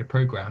that particular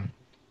program,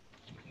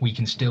 we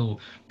can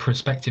still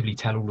prospectively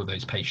tell all of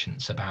those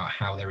patients about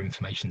how their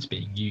information is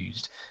being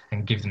used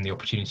and give them the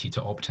opportunity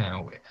to opt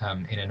out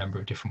in a number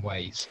of different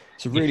ways.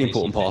 It's a really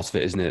important part of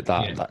it, isn't it?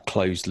 That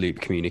closed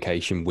loop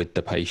communication with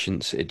the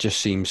patients. It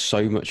just seems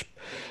so much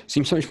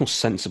more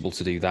sensible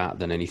to do that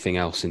than anything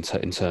else in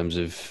terms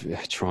of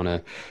trying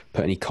to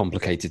put any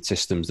complicated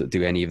systems that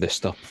do any of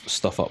this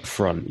stuff up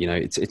front.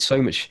 It's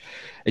so much.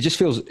 It just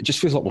feels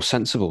a lot more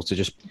sensible to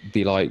just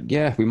be like,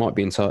 yeah, we might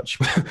be in touch.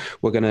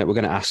 we're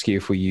gonna ask you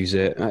if we use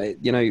it.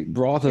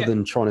 Rather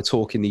than trying to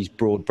talk in these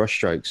broad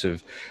brushstrokes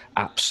of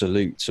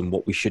absolutes and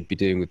what we should be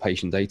doing with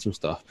patient data and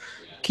stuff.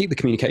 Keep the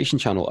communication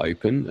channel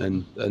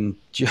open and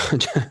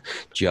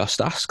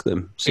just ask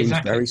them. Seems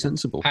very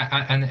sensible.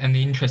 And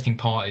the interesting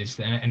part is,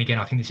 and again,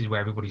 I think this is where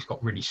everybody's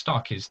got really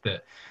stuck, is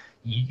that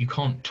you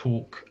can't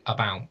talk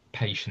about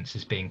patients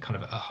as being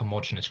kind of a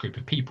homogenous group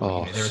of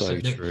people.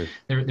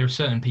 There are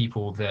certain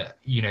people that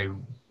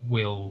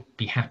will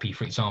be happy,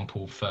 for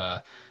example,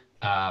 for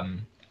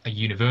a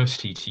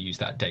university to use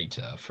that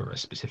data for a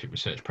specific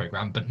research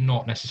program, but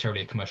not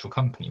necessarily a commercial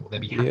company. Or they'll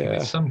be happy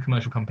with some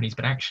commercial companies,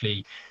 but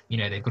actually,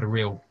 they've got a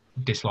real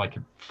dislike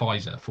of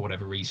Pfizer for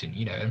whatever reason.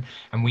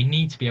 And we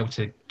need to be able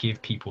to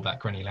give people that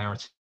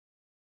granularity,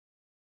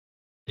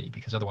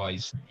 because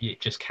otherwise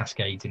it just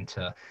cascades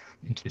into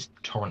this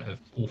torrent of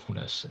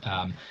awfulness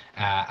and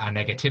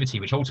negativity,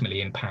 which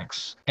ultimately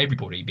impacts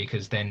everybody,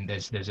 because then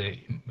there's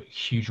a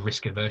huge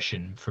risk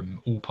aversion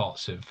from all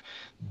parts of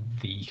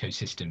the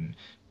ecosystem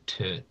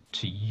to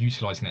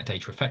utilizing that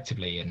data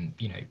effectively, and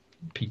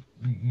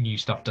new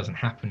stuff doesn't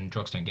happen,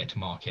 drugs don't get to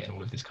market, and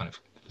all of this kind of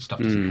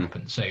stuff doesn't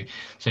happen. So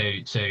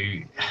it's,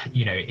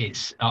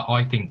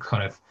 I think,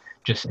 kind of,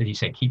 just as you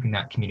say, keeping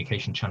that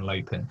communication channel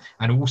open,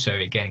 and also,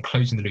 again,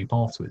 closing the loop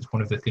afterwards.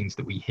 One of the things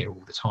that we hear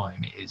all the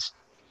time is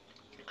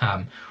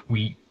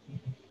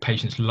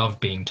patients love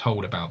being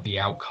told about the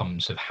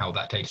outcomes of how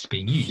that data is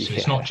being used. So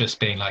it's not just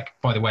being like,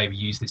 by the way, we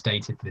use this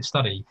data for this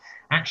study.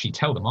 Actually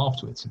tell them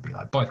afterwards and be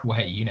like, by the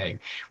way,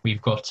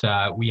 we've got,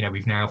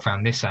 we've now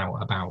found this out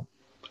about,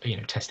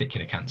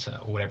 testicular cancer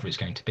or whatever it's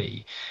going to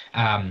be.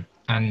 And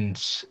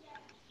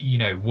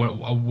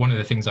one of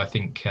the things I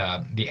think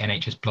the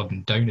NHS blood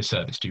and donor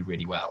service do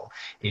really well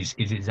is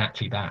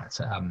exactly that.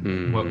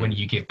 When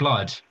you give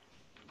blood,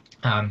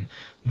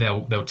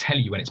 they'll tell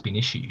you when it's been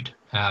issued,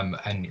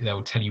 and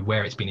they'll tell you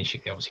where it's been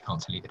issued. They obviously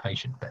can't tell you the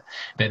patient, but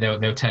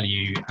they'll tell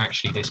you,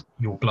 actually,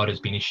 your blood has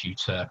been issued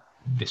to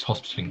this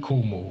hospital in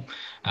Cornwall.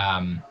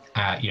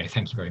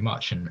 Thank you very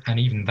much. And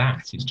even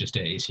that is just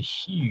it's a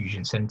huge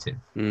incentive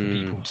for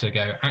people to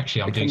go,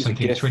 actually, I'm doing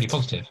something that's really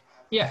positive.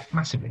 Yeah,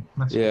 massively.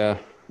 Yeah.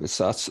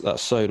 That's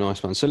so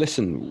nice, man. So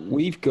listen,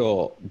 we've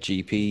got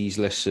GPs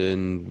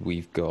listen,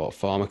 we've got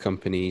pharma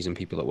companies and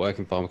people that work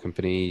in pharma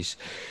companies,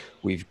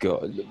 we've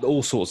got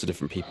all sorts of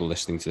different people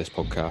listening to this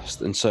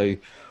podcast. And so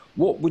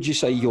what would you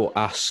say your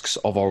asks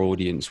of our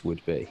audience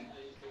would be?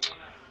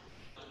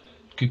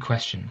 Good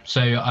question.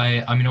 So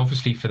I mean,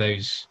 obviously for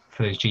those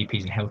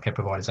GPs and healthcare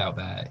providers out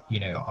there,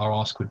 our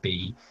ask would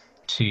be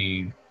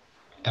to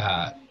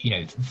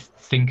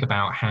think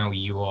about how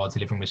you are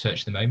delivering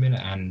research at the moment,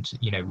 and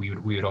we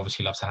would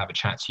obviously love to have a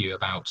chat to you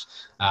about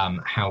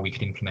how we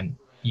could implement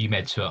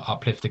uMed to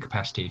uplift the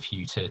capacity for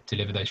you to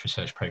deliver those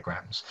research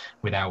programs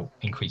without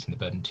increasing the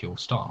burden to your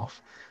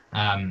staff.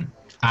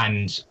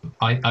 And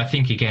I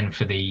think, again,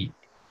 for the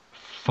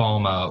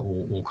pharma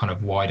or kind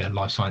of wider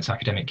life science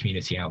academic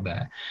community out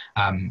there.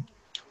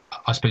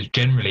 I suppose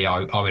generally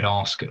I would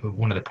ask,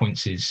 one of the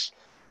points is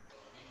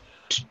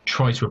to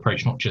try to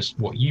approach not just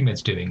what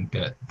uMed's doing,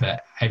 but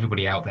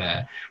everybody out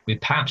there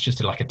with perhaps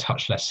just a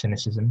touch less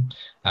cynicism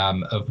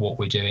of what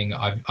we're doing.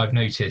 I've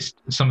noticed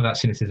some of that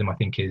cynicism, I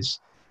think, is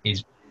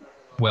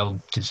well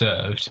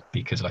deserved,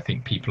 because I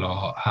think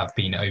people have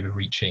been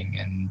overreaching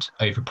and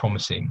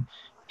over-promising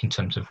in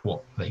terms of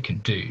what they can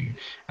do,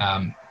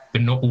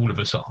 but not all of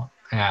us are.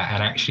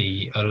 And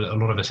actually, a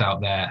lot of us out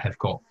there have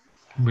got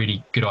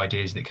really good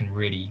ideas that can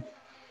really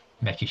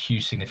make a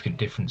huge significant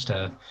difference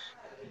to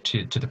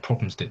the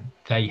problems that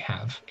they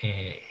have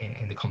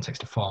in the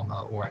context of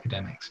pharma or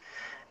academics.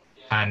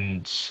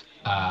 And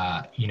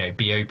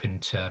be open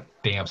to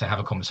being able to have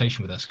a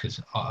conversation with us,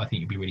 because I think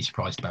you'd be really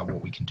surprised about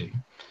what we can do.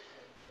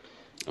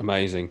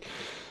 Amazing.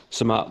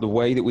 So Matt, the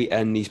way that we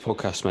end these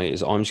podcasts, mate,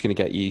 is I'm just going to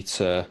get you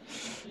to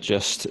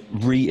just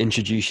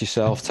reintroduce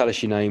yourself, tell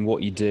us your name,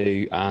 what you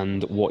do,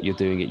 and what you're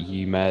doing at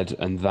uMed,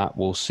 and that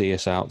will see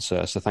us out,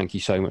 sir. So thank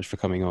you so much for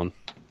coming on.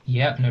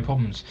 Yeah, no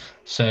problems.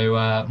 So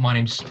my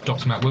name's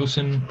Dr. Matt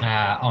Wilson.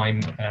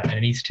 I'm an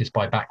anaesthetist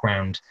by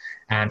background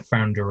and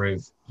founder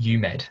of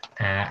uMed.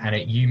 And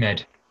at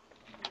uMed,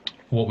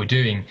 what we're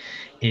doing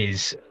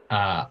is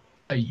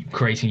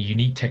creating a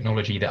unique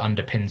technology that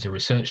underpins a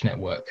research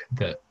network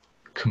that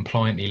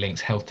compliantly links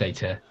health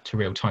data to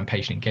real-time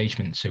patient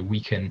engagement, so we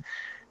can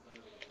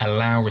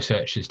allow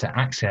researchers to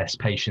access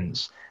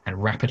patients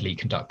and rapidly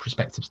conduct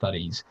prospective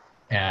studies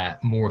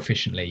more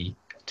efficiently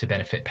to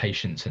benefit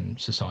patients and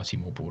society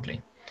more broadly.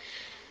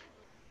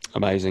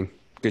 Amazing.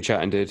 Good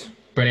chatting, dude.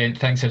 Brilliant.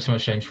 Thanks so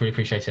much, James. Really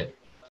appreciate it.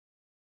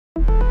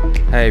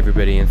 Hey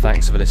everybody, and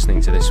thanks for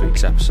listening to this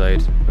week's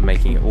episode and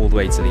making it all the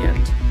way to the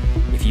end.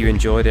 If you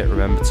enjoyed it,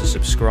 remember to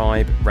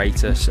subscribe,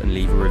 rate us, and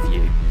leave a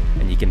review.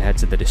 And you can head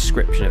to the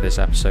description of this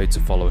episode to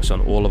follow us on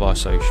all of our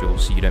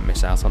socials so you don't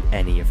miss out on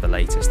any of the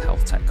latest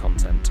health tech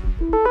content.